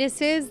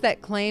 witnesses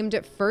that claimed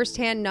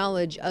firsthand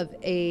knowledge of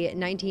a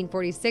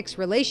 1946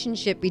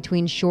 relationship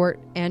between Short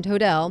and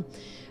Hodel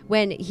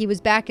when he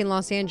was back in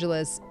Los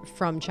Angeles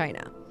from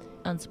China.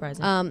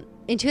 Unsurprising.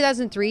 In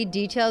 2003,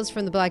 details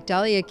from the Black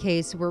Dahlia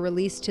case were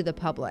released to the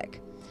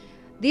public.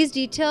 These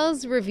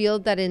details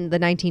revealed that in the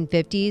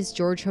 1950s,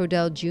 George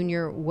Hodel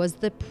Jr. was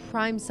the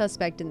prime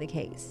suspect in the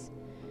case.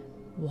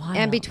 Wow.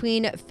 And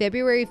between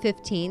February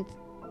 15th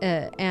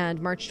and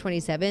March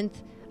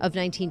 27th of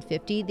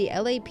 1950, the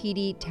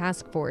LAPD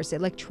task force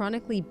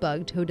electronically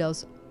bugged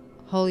Hodel's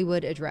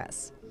Hollywood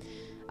address.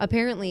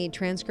 Apparently,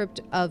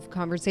 transcript of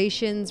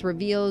conversations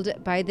revealed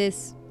by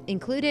this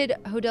included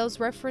Hodel's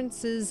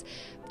references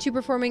to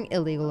performing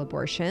illegal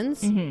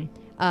abortions,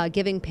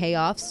 giving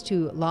payoffs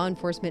to law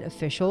enforcement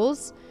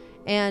officials,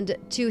 and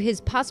to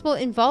his possible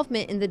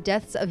involvement in the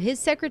deaths of his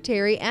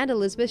secretary and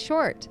Elizabeth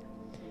Short.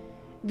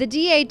 The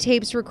DA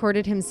tapes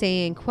recorded him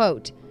saying,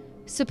 quote,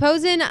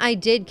 "Supposin' I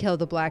did kill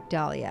the Black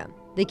Dahlia.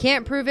 They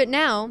can't prove it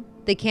now.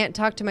 They can't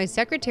talk to my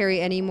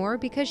secretary anymore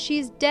because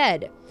she's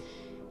dead.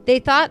 They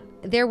thought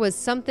there was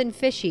something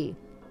fishy.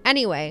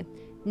 Anyway,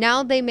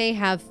 now they may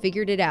have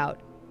figured it out.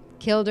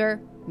 Killed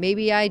her.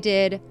 Maybe I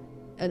did.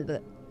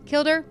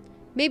 Killed her.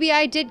 Maybe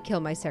I did kill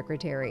my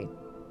secretary."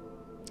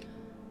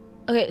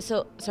 Okay,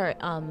 so, sorry,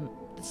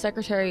 the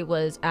secretary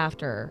was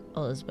after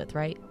Elizabeth,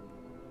 right?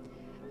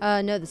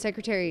 No, the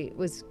secretary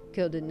was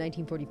killed in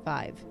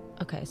 1945.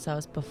 Okay, so it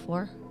was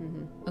before?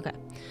 Okay.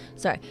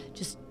 Sorry,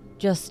 just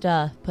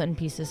putting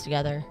pieces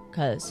together,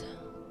 because...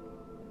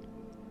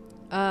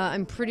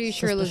 I'm pretty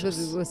sure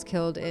Elizabeth was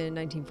killed in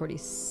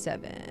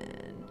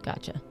 1947.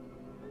 Gotcha.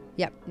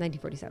 Yep,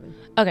 1947.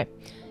 Okay,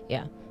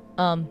 yeah.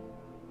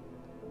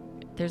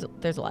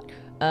 There's a lot.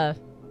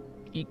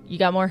 You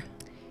got more?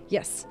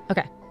 Yes.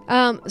 Okay.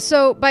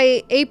 So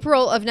by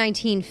April of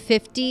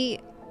 1950...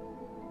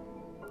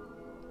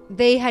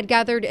 they had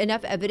gathered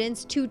enough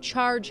evidence to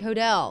charge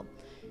Hodel,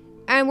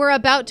 and were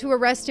about to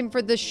arrest him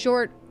for the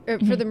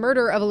for the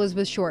murder of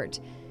Elizabeth Short,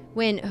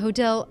 when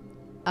Hodel,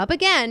 up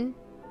again,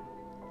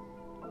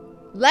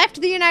 left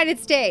the United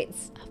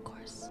States. Of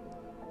course.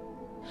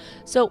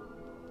 So,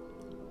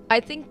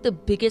 I think the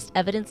biggest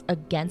evidence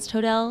against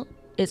Hodel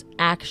is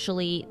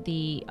actually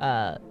the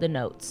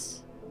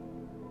notes,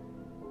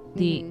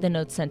 the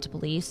notes sent to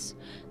police,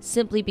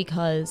 simply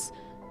because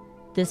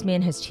this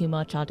man has too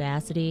much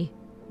audacity.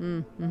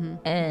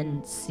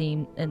 And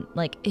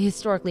like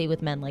historically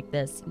with men like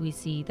this, we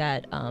see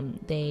that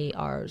they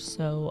are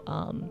so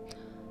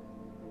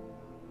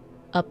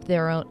up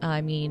their own. I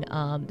mean,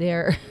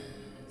 they're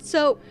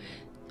so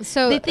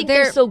they think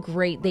they're so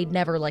great they'd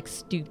never like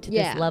stoop to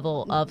this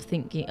level of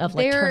thinking of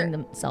like turning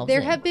themselves. There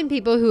have been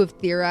people who have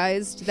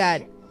theorized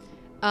that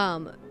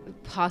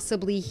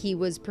possibly he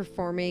was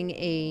performing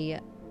a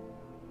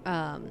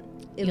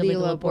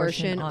illegal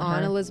abortion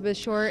on Elizabeth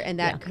Short, and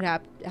that could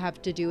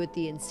have to do with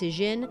the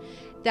incision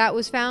that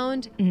was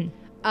found,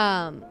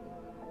 and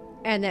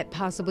that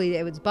possibly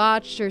it was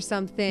botched or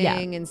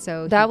something, and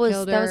so that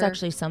was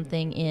actually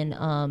something in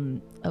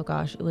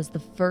it was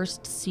the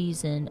first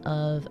season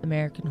of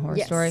American Horror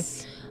Story.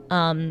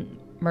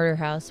 Murder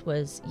House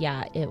was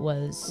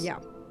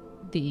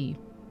the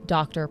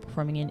doctor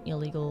performing an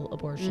illegal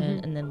abortion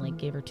and then like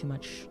gave her too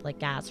much like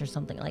gas or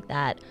something like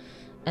that,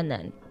 and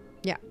then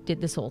did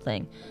this whole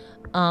thing.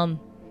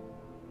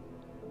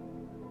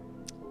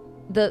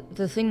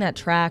 The thing that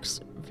tracks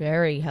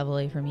very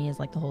heavily for me is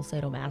like the whole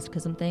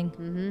sadomasochism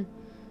thing.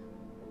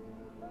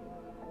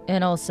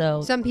 And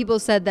also, some people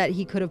said that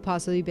he could have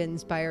possibly been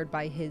inspired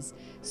by his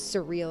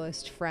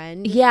surrealist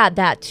friend. yeah,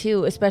 that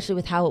too, especially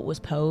with how it was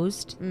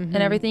posed and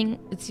everything.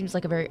 It seems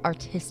like a very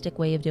artistic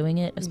way of doing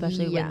it,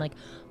 especially when like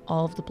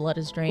all of the blood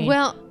is drained.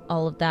 Well,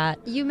 all of that.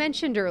 You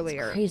mentioned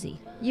earlier. It's crazy.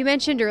 You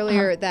mentioned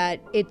earlier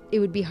that it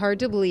would be hard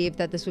to believe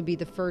that this would be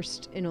the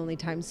first and only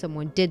time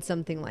someone did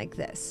something like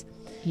this.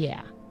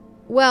 Yeah.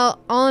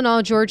 Well, all in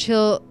all, George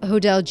Hill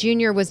Hodel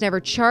Jr. was never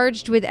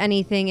charged with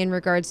anything in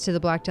regards to the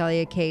Black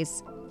Dahlia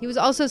case. He was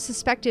also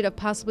suspected of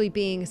possibly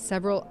being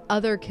several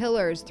other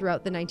killers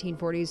throughout the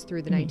 1940s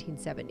through the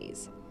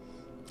 1970s.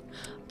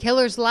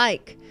 Killers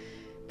like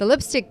the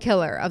lipstick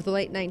killer of the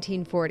late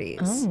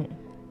 1940s,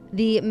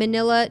 the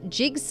Manila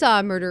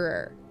Jigsaw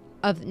murderer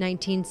of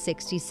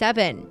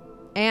 1967,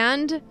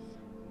 and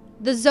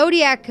the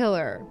Zodiac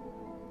killer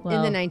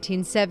in the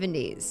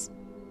 1970s.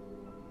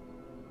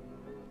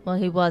 Well,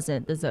 he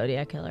wasn't the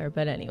Zodiac killer,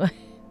 but anyway.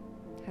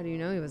 How do you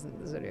know he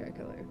wasn't the Zodiac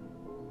killer?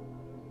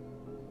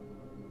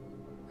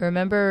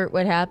 Remember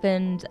what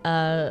happened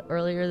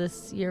earlier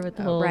this year with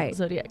the whole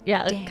Zodiac?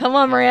 Yeah, Damn. Come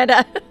on,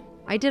 Miranda.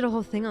 I did a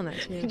whole thing on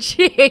that too.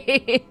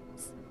 Jeez.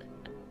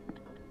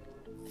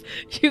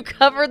 You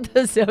covered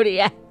the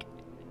Zodiac.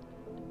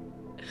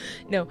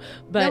 No,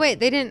 but... No, wait,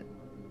 they didn't...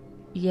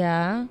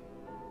 Yeah.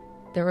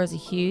 There was a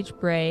huge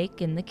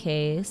break in the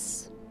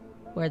case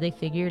where they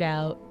figured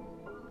out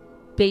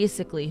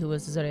basically who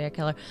was the Zodiac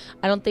killer.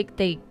 I don't think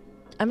they...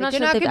 I'm not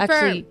sure if they've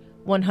actually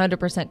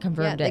 100%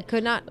 confirmed it. They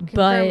could not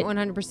confirm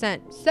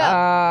 100%.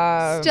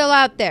 So, still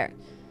out there.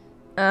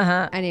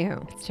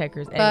 Anywho. It's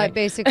checkers. But anyway.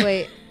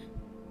 basically...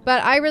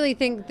 But I really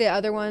think the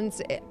other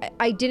ones,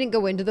 I didn't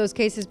go into those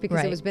cases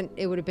because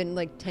it would have been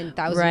like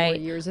 10,000 more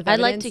years of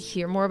evidence. I'd like to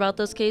hear more about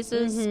those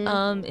cases in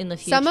the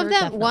future. Some of them,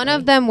 definitely. one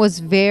of them was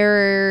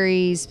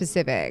very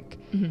specific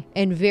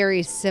and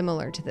very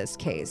similar to this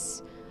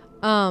case.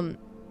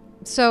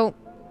 So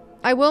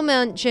I will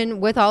mention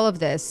with all of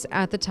this,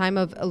 at the time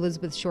of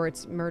Elizabeth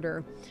Short's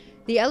murder,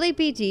 the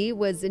LAPD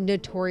was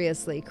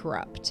notoriously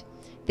corrupt.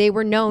 They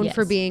were known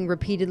for being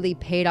repeatedly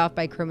paid off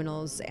by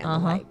criminals and the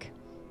like.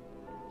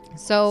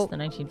 So it's the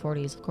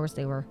 1940s, of course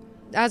they were.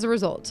 As a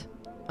result,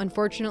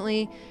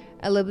 unfortunately,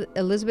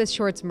 Elizabeth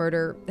Short's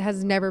murder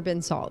has never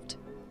been solved.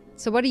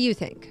 So what do you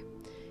think?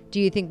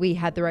 Do you think we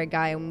had the right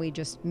guy and we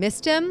just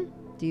missed him?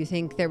 Do you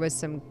think there was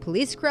some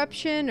police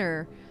corruption,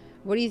 or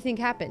what do you think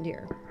happened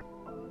here?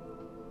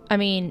 I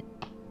mean,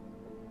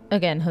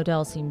 again,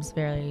 Hodel seems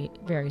very,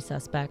 very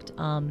suspect.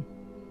 So I'm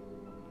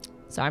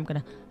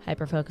going to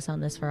hyper focus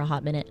on this for a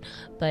hot minute,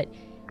 but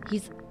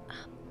he's...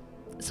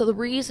 So the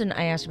reason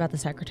I asked about the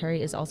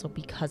secretary is also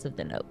because of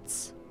the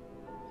notes,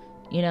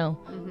 you know,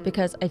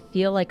 because I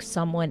feel like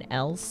someone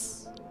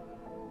else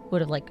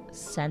would have like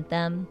sent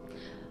them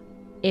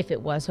if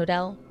it was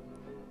Hodel.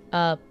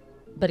 But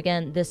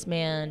again, this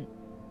man,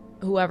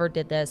 whoever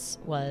did this,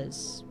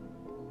 was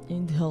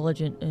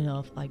intelligent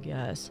enough, I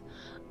guess.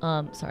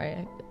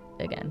 Sorry,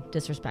 again,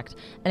 disrespect.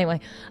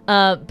 Anyway,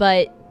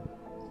 but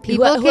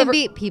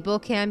people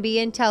can be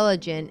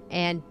intelligent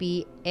and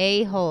be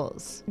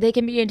a-holes. They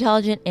can be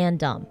intelligent and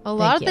dumb. A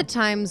lot of the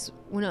times,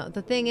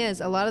 the thing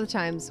is, a lot of the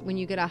times when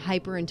you get a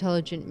hyper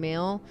intelligent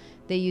male,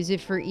 they use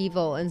it for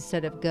evil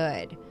instead of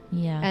good.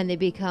 Yeah. And they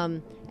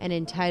become an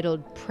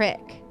entitled prick.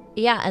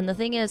 Yeah, and the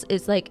thing is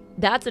like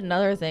that's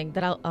another thing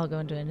that I'll go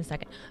into in a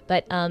second.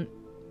 But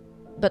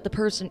the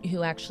person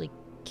who actually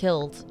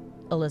killed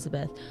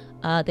Elizabeth,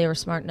 they were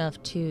smart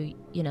enough to,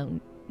 you know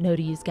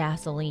to use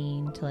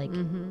gasoline to like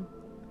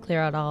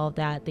clear out all of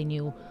that. They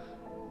knew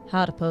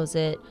how to pose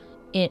it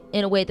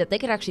in a way that they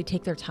could actually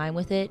take their time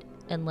with it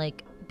and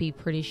like be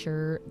pretty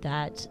sure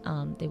that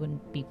they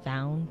wouldn't be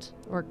found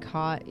or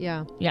caught.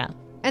 Yeah.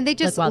 And they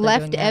just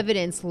left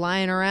evidence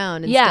lying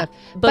around and stuff.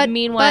 But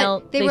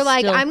meanwhile, they were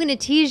like, I'm going to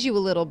tease you a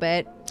little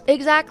bit.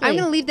 Exactly. I'm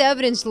going to leave the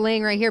evidence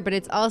laying right here, but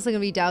it's also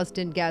going to be doused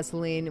in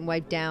gasoline and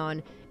wiped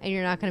down, and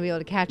you're not going to be able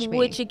to catch me.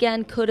 Which,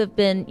 again, could have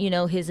been,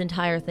 his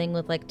entire thing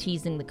with, like,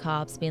 teasing the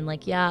cops, being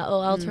like,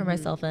 I'll turn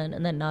myself in,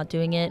 and then not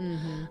doing it.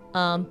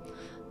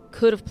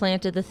 Could have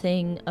planted the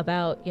thing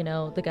about,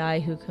 the guy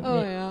who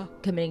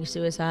committing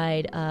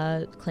suicide,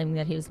 claiming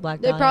that he was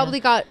Black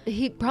Dahlia.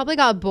 He probably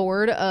got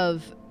bored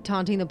of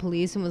taunting the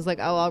police and was like,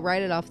 I'll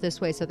write it off this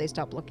way so they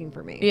stop looking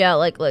for me. Yeah,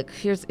 like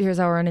here's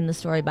how we're ending the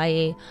story.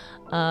 Bye.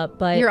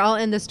 But here, I'll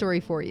end the story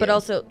for you. But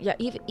also,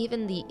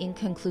 even the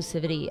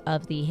inconclusivity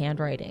of the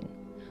handwriting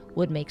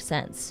would make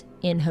sense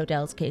in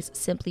Hodel's case,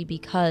 simply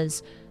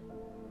because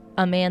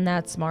a man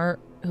that smart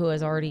who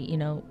has already,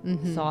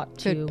 thought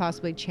to could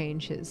possibly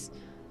change his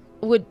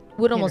would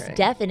almost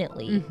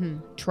definitely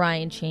try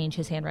and change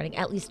his handwriting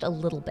at least a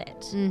little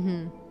bit,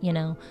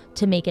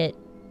 to make it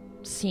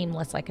seem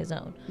less like his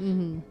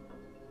own.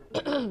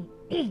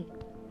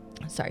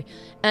 Sorry.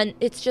 And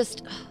it's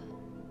just,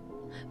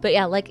 but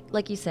yeah,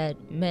 like you said,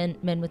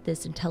 men with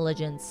this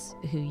intelligence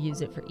who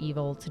use it for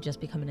evil to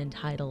just become an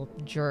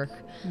entitled jerk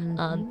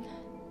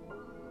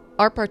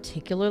are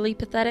particularly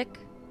pathetic,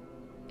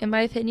 in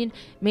my opinion,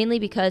 mainly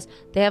because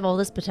they have all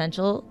this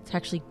potential to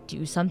actually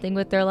do something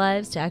with their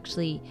lives, to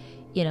actually,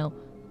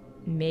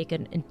 make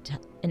an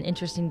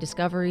interesting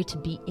discovery, to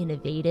be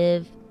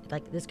innovative.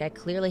 Like, this guy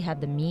clearly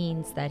had the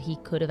means that he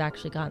could have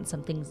actually gotten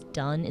some things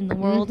done in the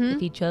world if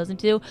he'd chosen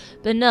to.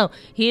 But no,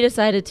 he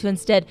decided to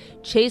instead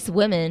chase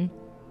women,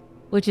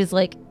 which is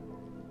like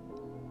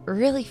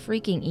really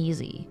freaking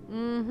easy.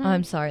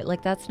 I'm sorry.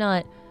 Like, that's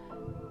not...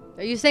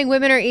 Are you saying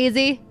women are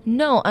easy?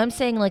 No, I'm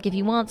saying, like, if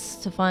he wants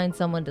to find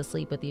someone to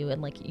sleep with you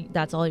and, like,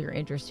 that's all you're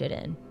interested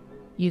in,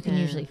 you can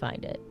usually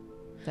find it.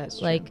 That's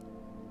true. Like,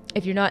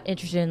 if you're not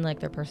interested in, like,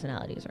 their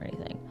personalities or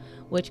anything,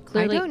 which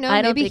clearly... I don't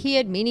know. Maybe he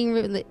had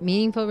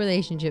meaningful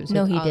relationships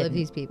with all of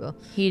these people.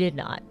 He did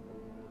not.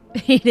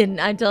 He didn't.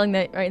 I'm telling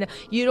that right now.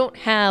 You don't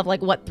have,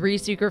 like, what, 3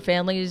 secret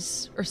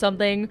families or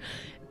something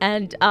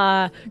and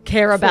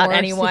care about 4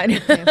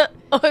 anyone.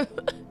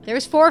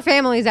 There's 4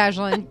 families,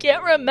 Ashlyn.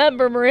 Can't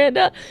remember,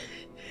 Miranda.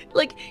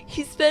 Like,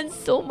 he spends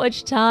so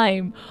much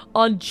time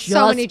on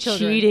just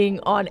cheating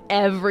on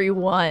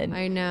everyone.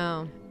 I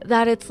know.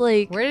 That it's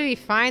like... Where did he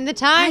find the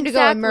time to go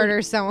and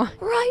murder someone?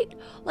 Right.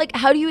 Like,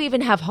 how do you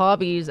even have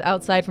hobbies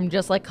outside from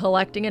just, like,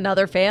 collecting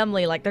another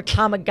family? Like, they're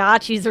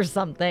Tamagotchis or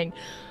something.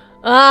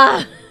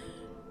 All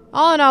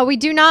in all, we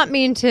do not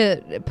mean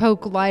to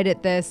poke light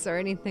at this or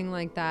anything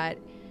like that.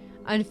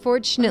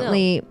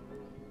 Unfortunately...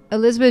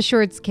 Elizabeth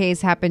Short's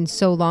case happened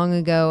so long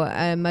ago.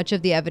 Much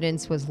of the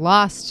evidence was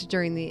lost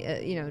during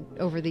the,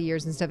 over the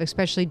years and stuff,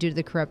 especially due to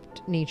the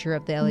corrupt nature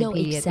of the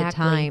LAPD at the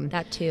time.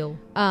 That too.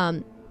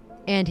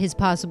 And his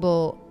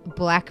possible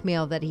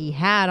blackmail that he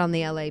had on the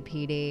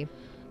LAPD.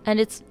 And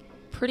it's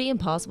pretty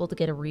impossible to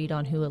get a read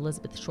on who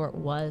Elizabeth Short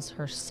was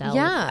herself.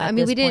 Yeah, I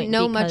mean, we didn't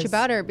know much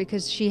about her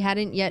because she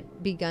hadn't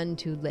yet begun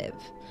to live.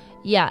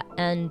 Yeah,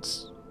 and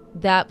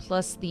that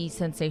plus the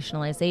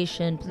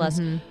sensationalization, plus...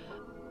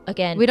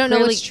 Again, we don't know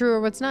what's true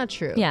or what's not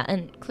true. Yeah,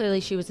 and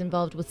clearly she was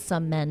involved with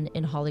some men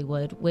in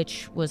Hollywood,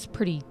 which was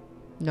pretty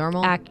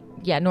normal.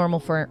 Normal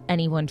for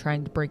anyone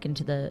trying to break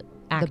into the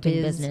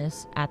acting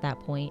business at that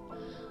point.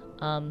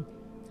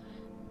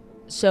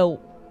 So,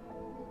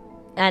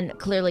 and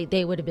clearly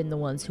they would have been the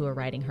ones who were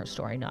writing her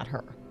story, not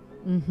her.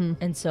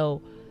 And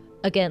so,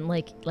 again,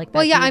 like that.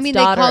 Well, yeah, I mean, they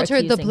called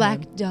her the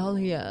Black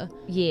Dahlia.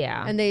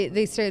 Yeah, and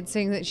they started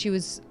saying that she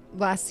was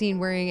last seen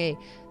wearing a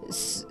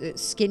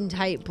skin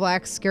tight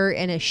black skirt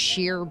and a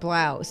sheer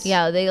blouse.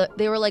 Yeah,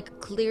 they were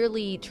like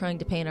clearly trying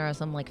to paint her as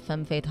some like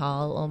femme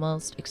fatale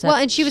almost. Except well,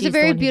 and she was a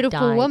very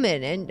beautiful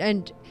woman,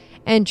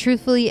 and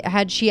truthfully,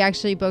 had she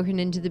actually broken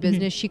into the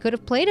business, she could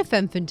have played a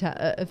femme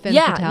fatale.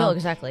 No,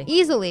 exactly.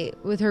 Easily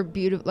with her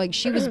beautiful, like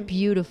she was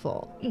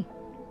beautiful.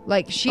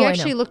 Like she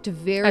actually looked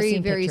very,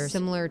 very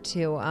similar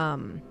to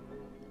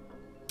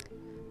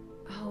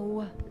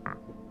who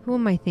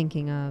am I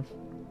thinking of?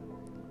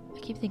 I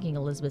keep thinking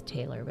Elizabeth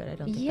Taylor, but I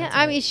don't think that's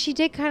I mean, she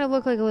did kind of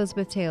look like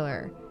Elizabeth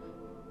Taylor.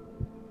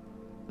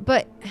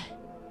 But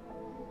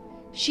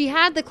she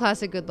had the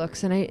classic good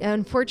looks, and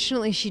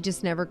unfortunately, she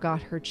just never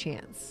got her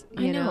chance.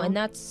 I know, and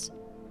that's...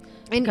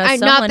 And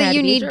not that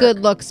you need good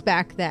looks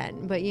back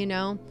then, but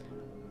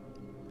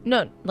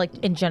No, like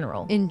in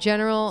general. In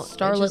general.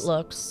 Starlet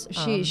looks.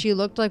 She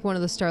looked like one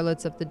of the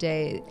starlets of the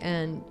day,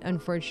 and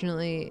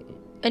unfortunately...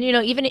 And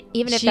even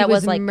if that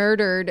was like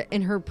murdered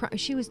in her,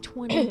 she was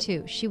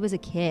 22. She was a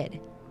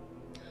kid.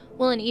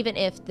 Well, and even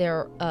if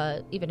there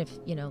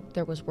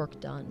was work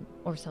done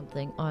or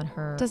something on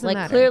her, doesn't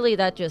matter. Clearly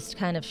that just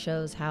kind of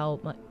shows how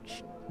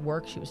much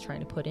work she was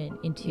trying to put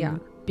into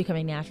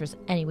becoming an actress.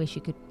 Any way she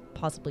could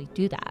possibly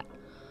do that.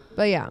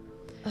 But yeah,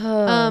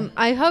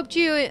 I hope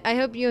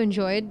you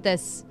enjoyed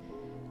this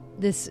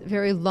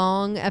very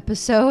long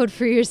episode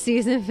for your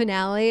season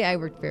finale. I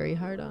worked very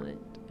hard on it.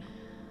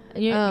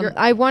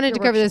 I wanted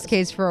to cover this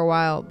case for a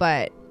while,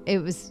 but I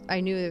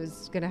knew it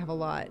was going to have a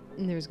lot,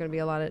 and there was going to be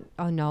a lot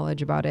of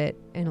knowledge about it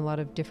and a lot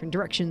of different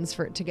directions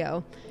for it to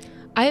go.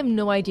 I have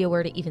no idea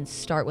where to even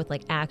start with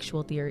like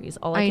actual theories.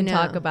 All I can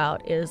talk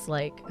about is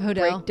like Hodel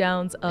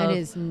breakdowns of and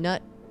his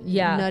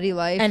nutty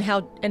life, and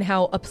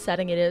how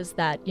upsetting it is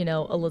that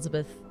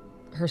Elizabeth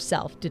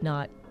herself did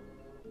not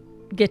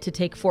get to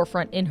take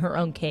forefront in her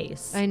own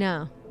case. I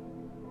know.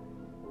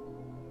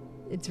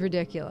 It's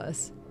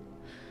ridiculous.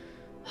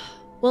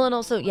 Well, and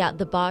also,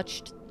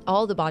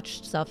 all the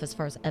botched stuff as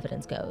far as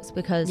evidence goes,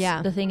 because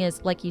the thing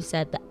is, like you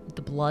said,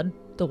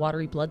 the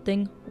watery blood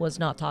thing was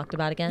not talked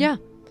about again. Yeah.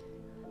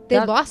 They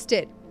lost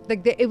it.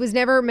 Like it was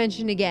never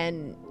mentioned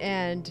again,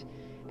 and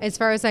as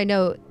far as I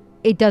know,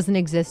 it doesn't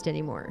exist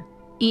anymore.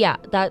 Yeah,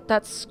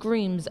 that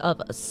screams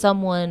of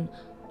someone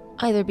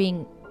either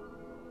being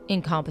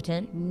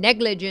incompetent,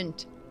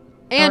 negligent,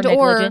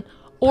 or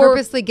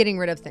purposely getting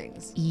rid of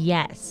things.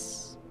 Yes.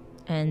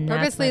 And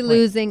purposely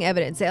losing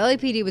evidence. The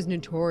LAPD was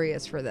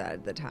notorious for that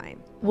at the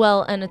time.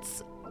 Well, and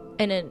it's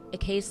in a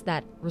case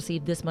that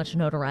received this much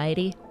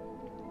notoriety,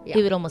 it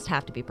would almost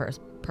have to be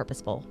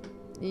purposeful.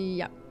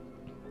 Yeah,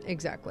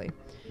 exactly.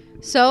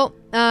 So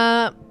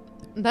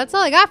that's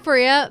all I got for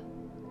you.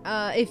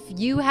 If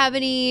you have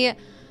any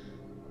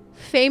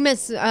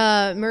famous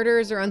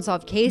murders or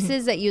unsolved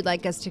cases that you'd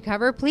like us to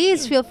cover,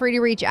 please feel free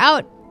to reach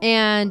out.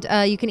 And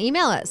you can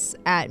email us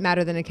at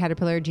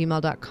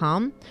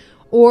matterthanacaterpillar@gmail.com.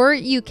 Or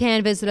you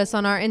can visit us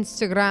on our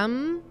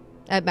Instagram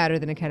at Madder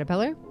Than a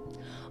Caterpillar.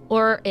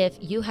 Or if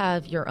you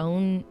have your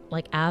own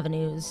like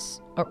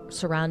avenues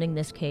surrounding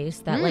this case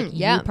that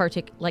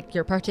like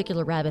your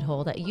particular rabbit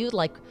hole that you'd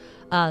like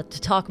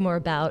to talk more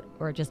about,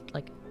 or just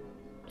like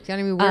got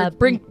any weird,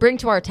 bring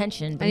to our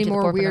attention. Any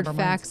more weird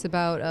facts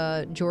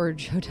about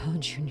George Hodel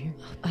Jr.?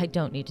 I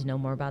don't need to know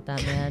more about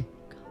that man.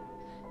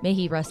 May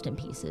he rest in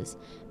pieces.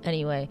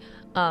 Anyway,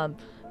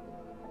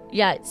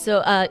 yeah.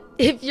 So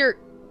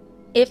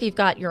if you've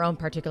got your own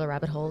particular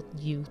rabbit hole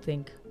you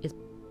think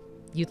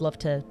you'd love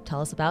to tell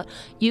us about,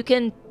 you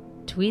can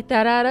tweet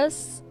that at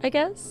us, I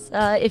guess,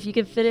 if you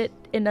can fit it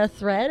in a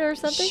thread or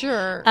something.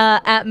 Sure.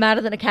 At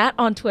Madder Than a Cat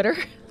on Twitter.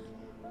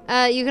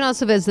 You can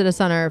also visit us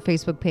on our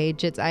Facebook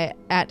page. It's at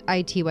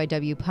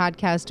ITYW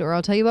Podcast, or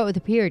I'll tell you what with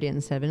a period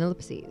instead of an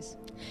ellipses.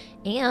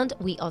 And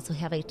we also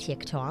have a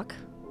TikTok.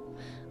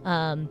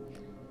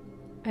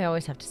 I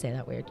always have to say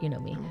that weird. You know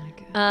me. Oh my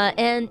God.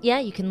 And yeah,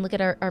 you can look at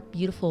our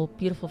beautiful,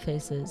 beautiful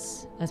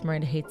faces, as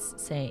Miranda hates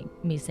saying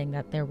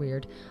that they're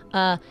weird,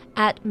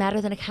 at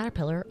Madder Than a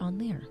Caterpillar on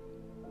there.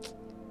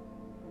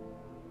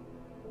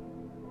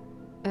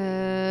 Do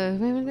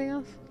we have anything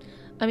else?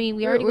 I mean,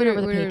 we already went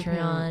over the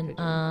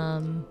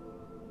Patreon.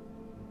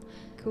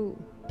 Cool.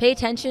 Pay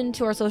attention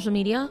to our social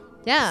media.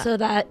 Yeah. So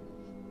that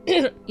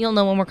you'll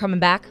know when we're coming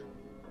back.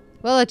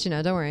 We'll let you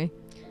know. Don't worry.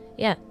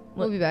 Yeah.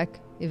 We'll be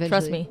back eventually.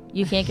 Trust me.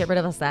 You can't get rid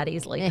of us that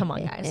easily. Come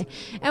on, guys.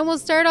 And we'll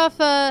start off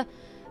the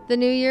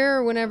new year,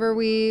 or whenever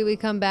we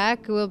come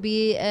back, will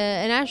be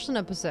an Ashland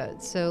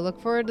episode. So look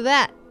forward to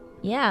that.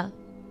 Yeah.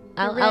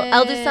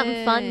 I'll do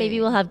something fun. Maybe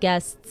we'll have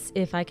guests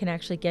if I can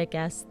actually get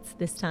guests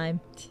this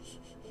time.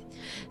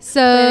 So,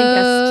 planning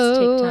guests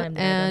take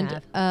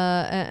time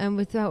and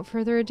without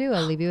further ado,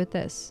 I'll leave you with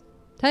this.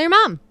 Tell your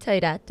mom. Tell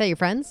your dad. Tell your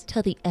friends.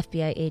 Tell the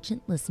FBI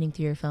agent listening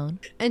through your phone.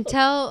 And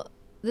tell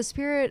the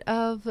spirit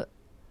of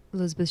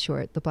Elizabeth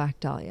Short, the Black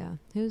Dahlia,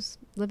 who's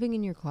living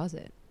in your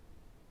closet.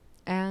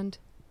 And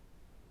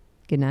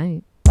good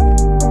night.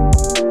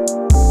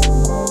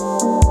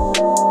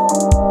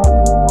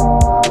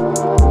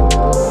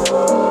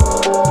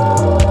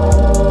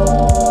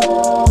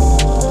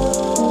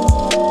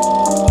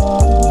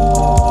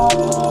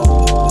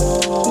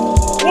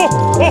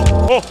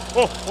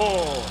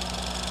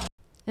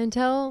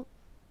 Until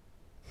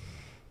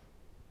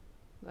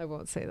I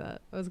won't say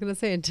that. I was gonna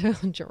say until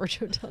George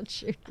Hodel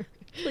Jr.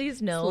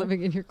 Please no.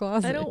 living in your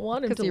closet. I don't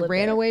want him to because he live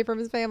ran there. away from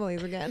his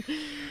families again.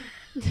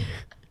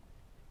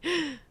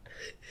 I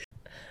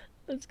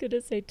was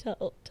gonna say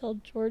tell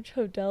George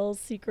Hodel's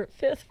secret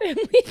fifth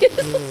family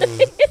is living in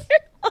your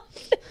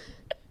closet.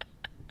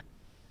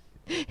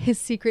 His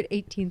secret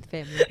 18th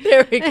family.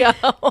 There we go.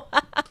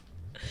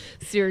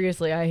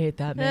 Seriously, I hate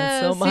that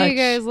man so much. See you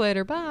guys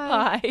later.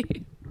 Bye.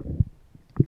 Bye.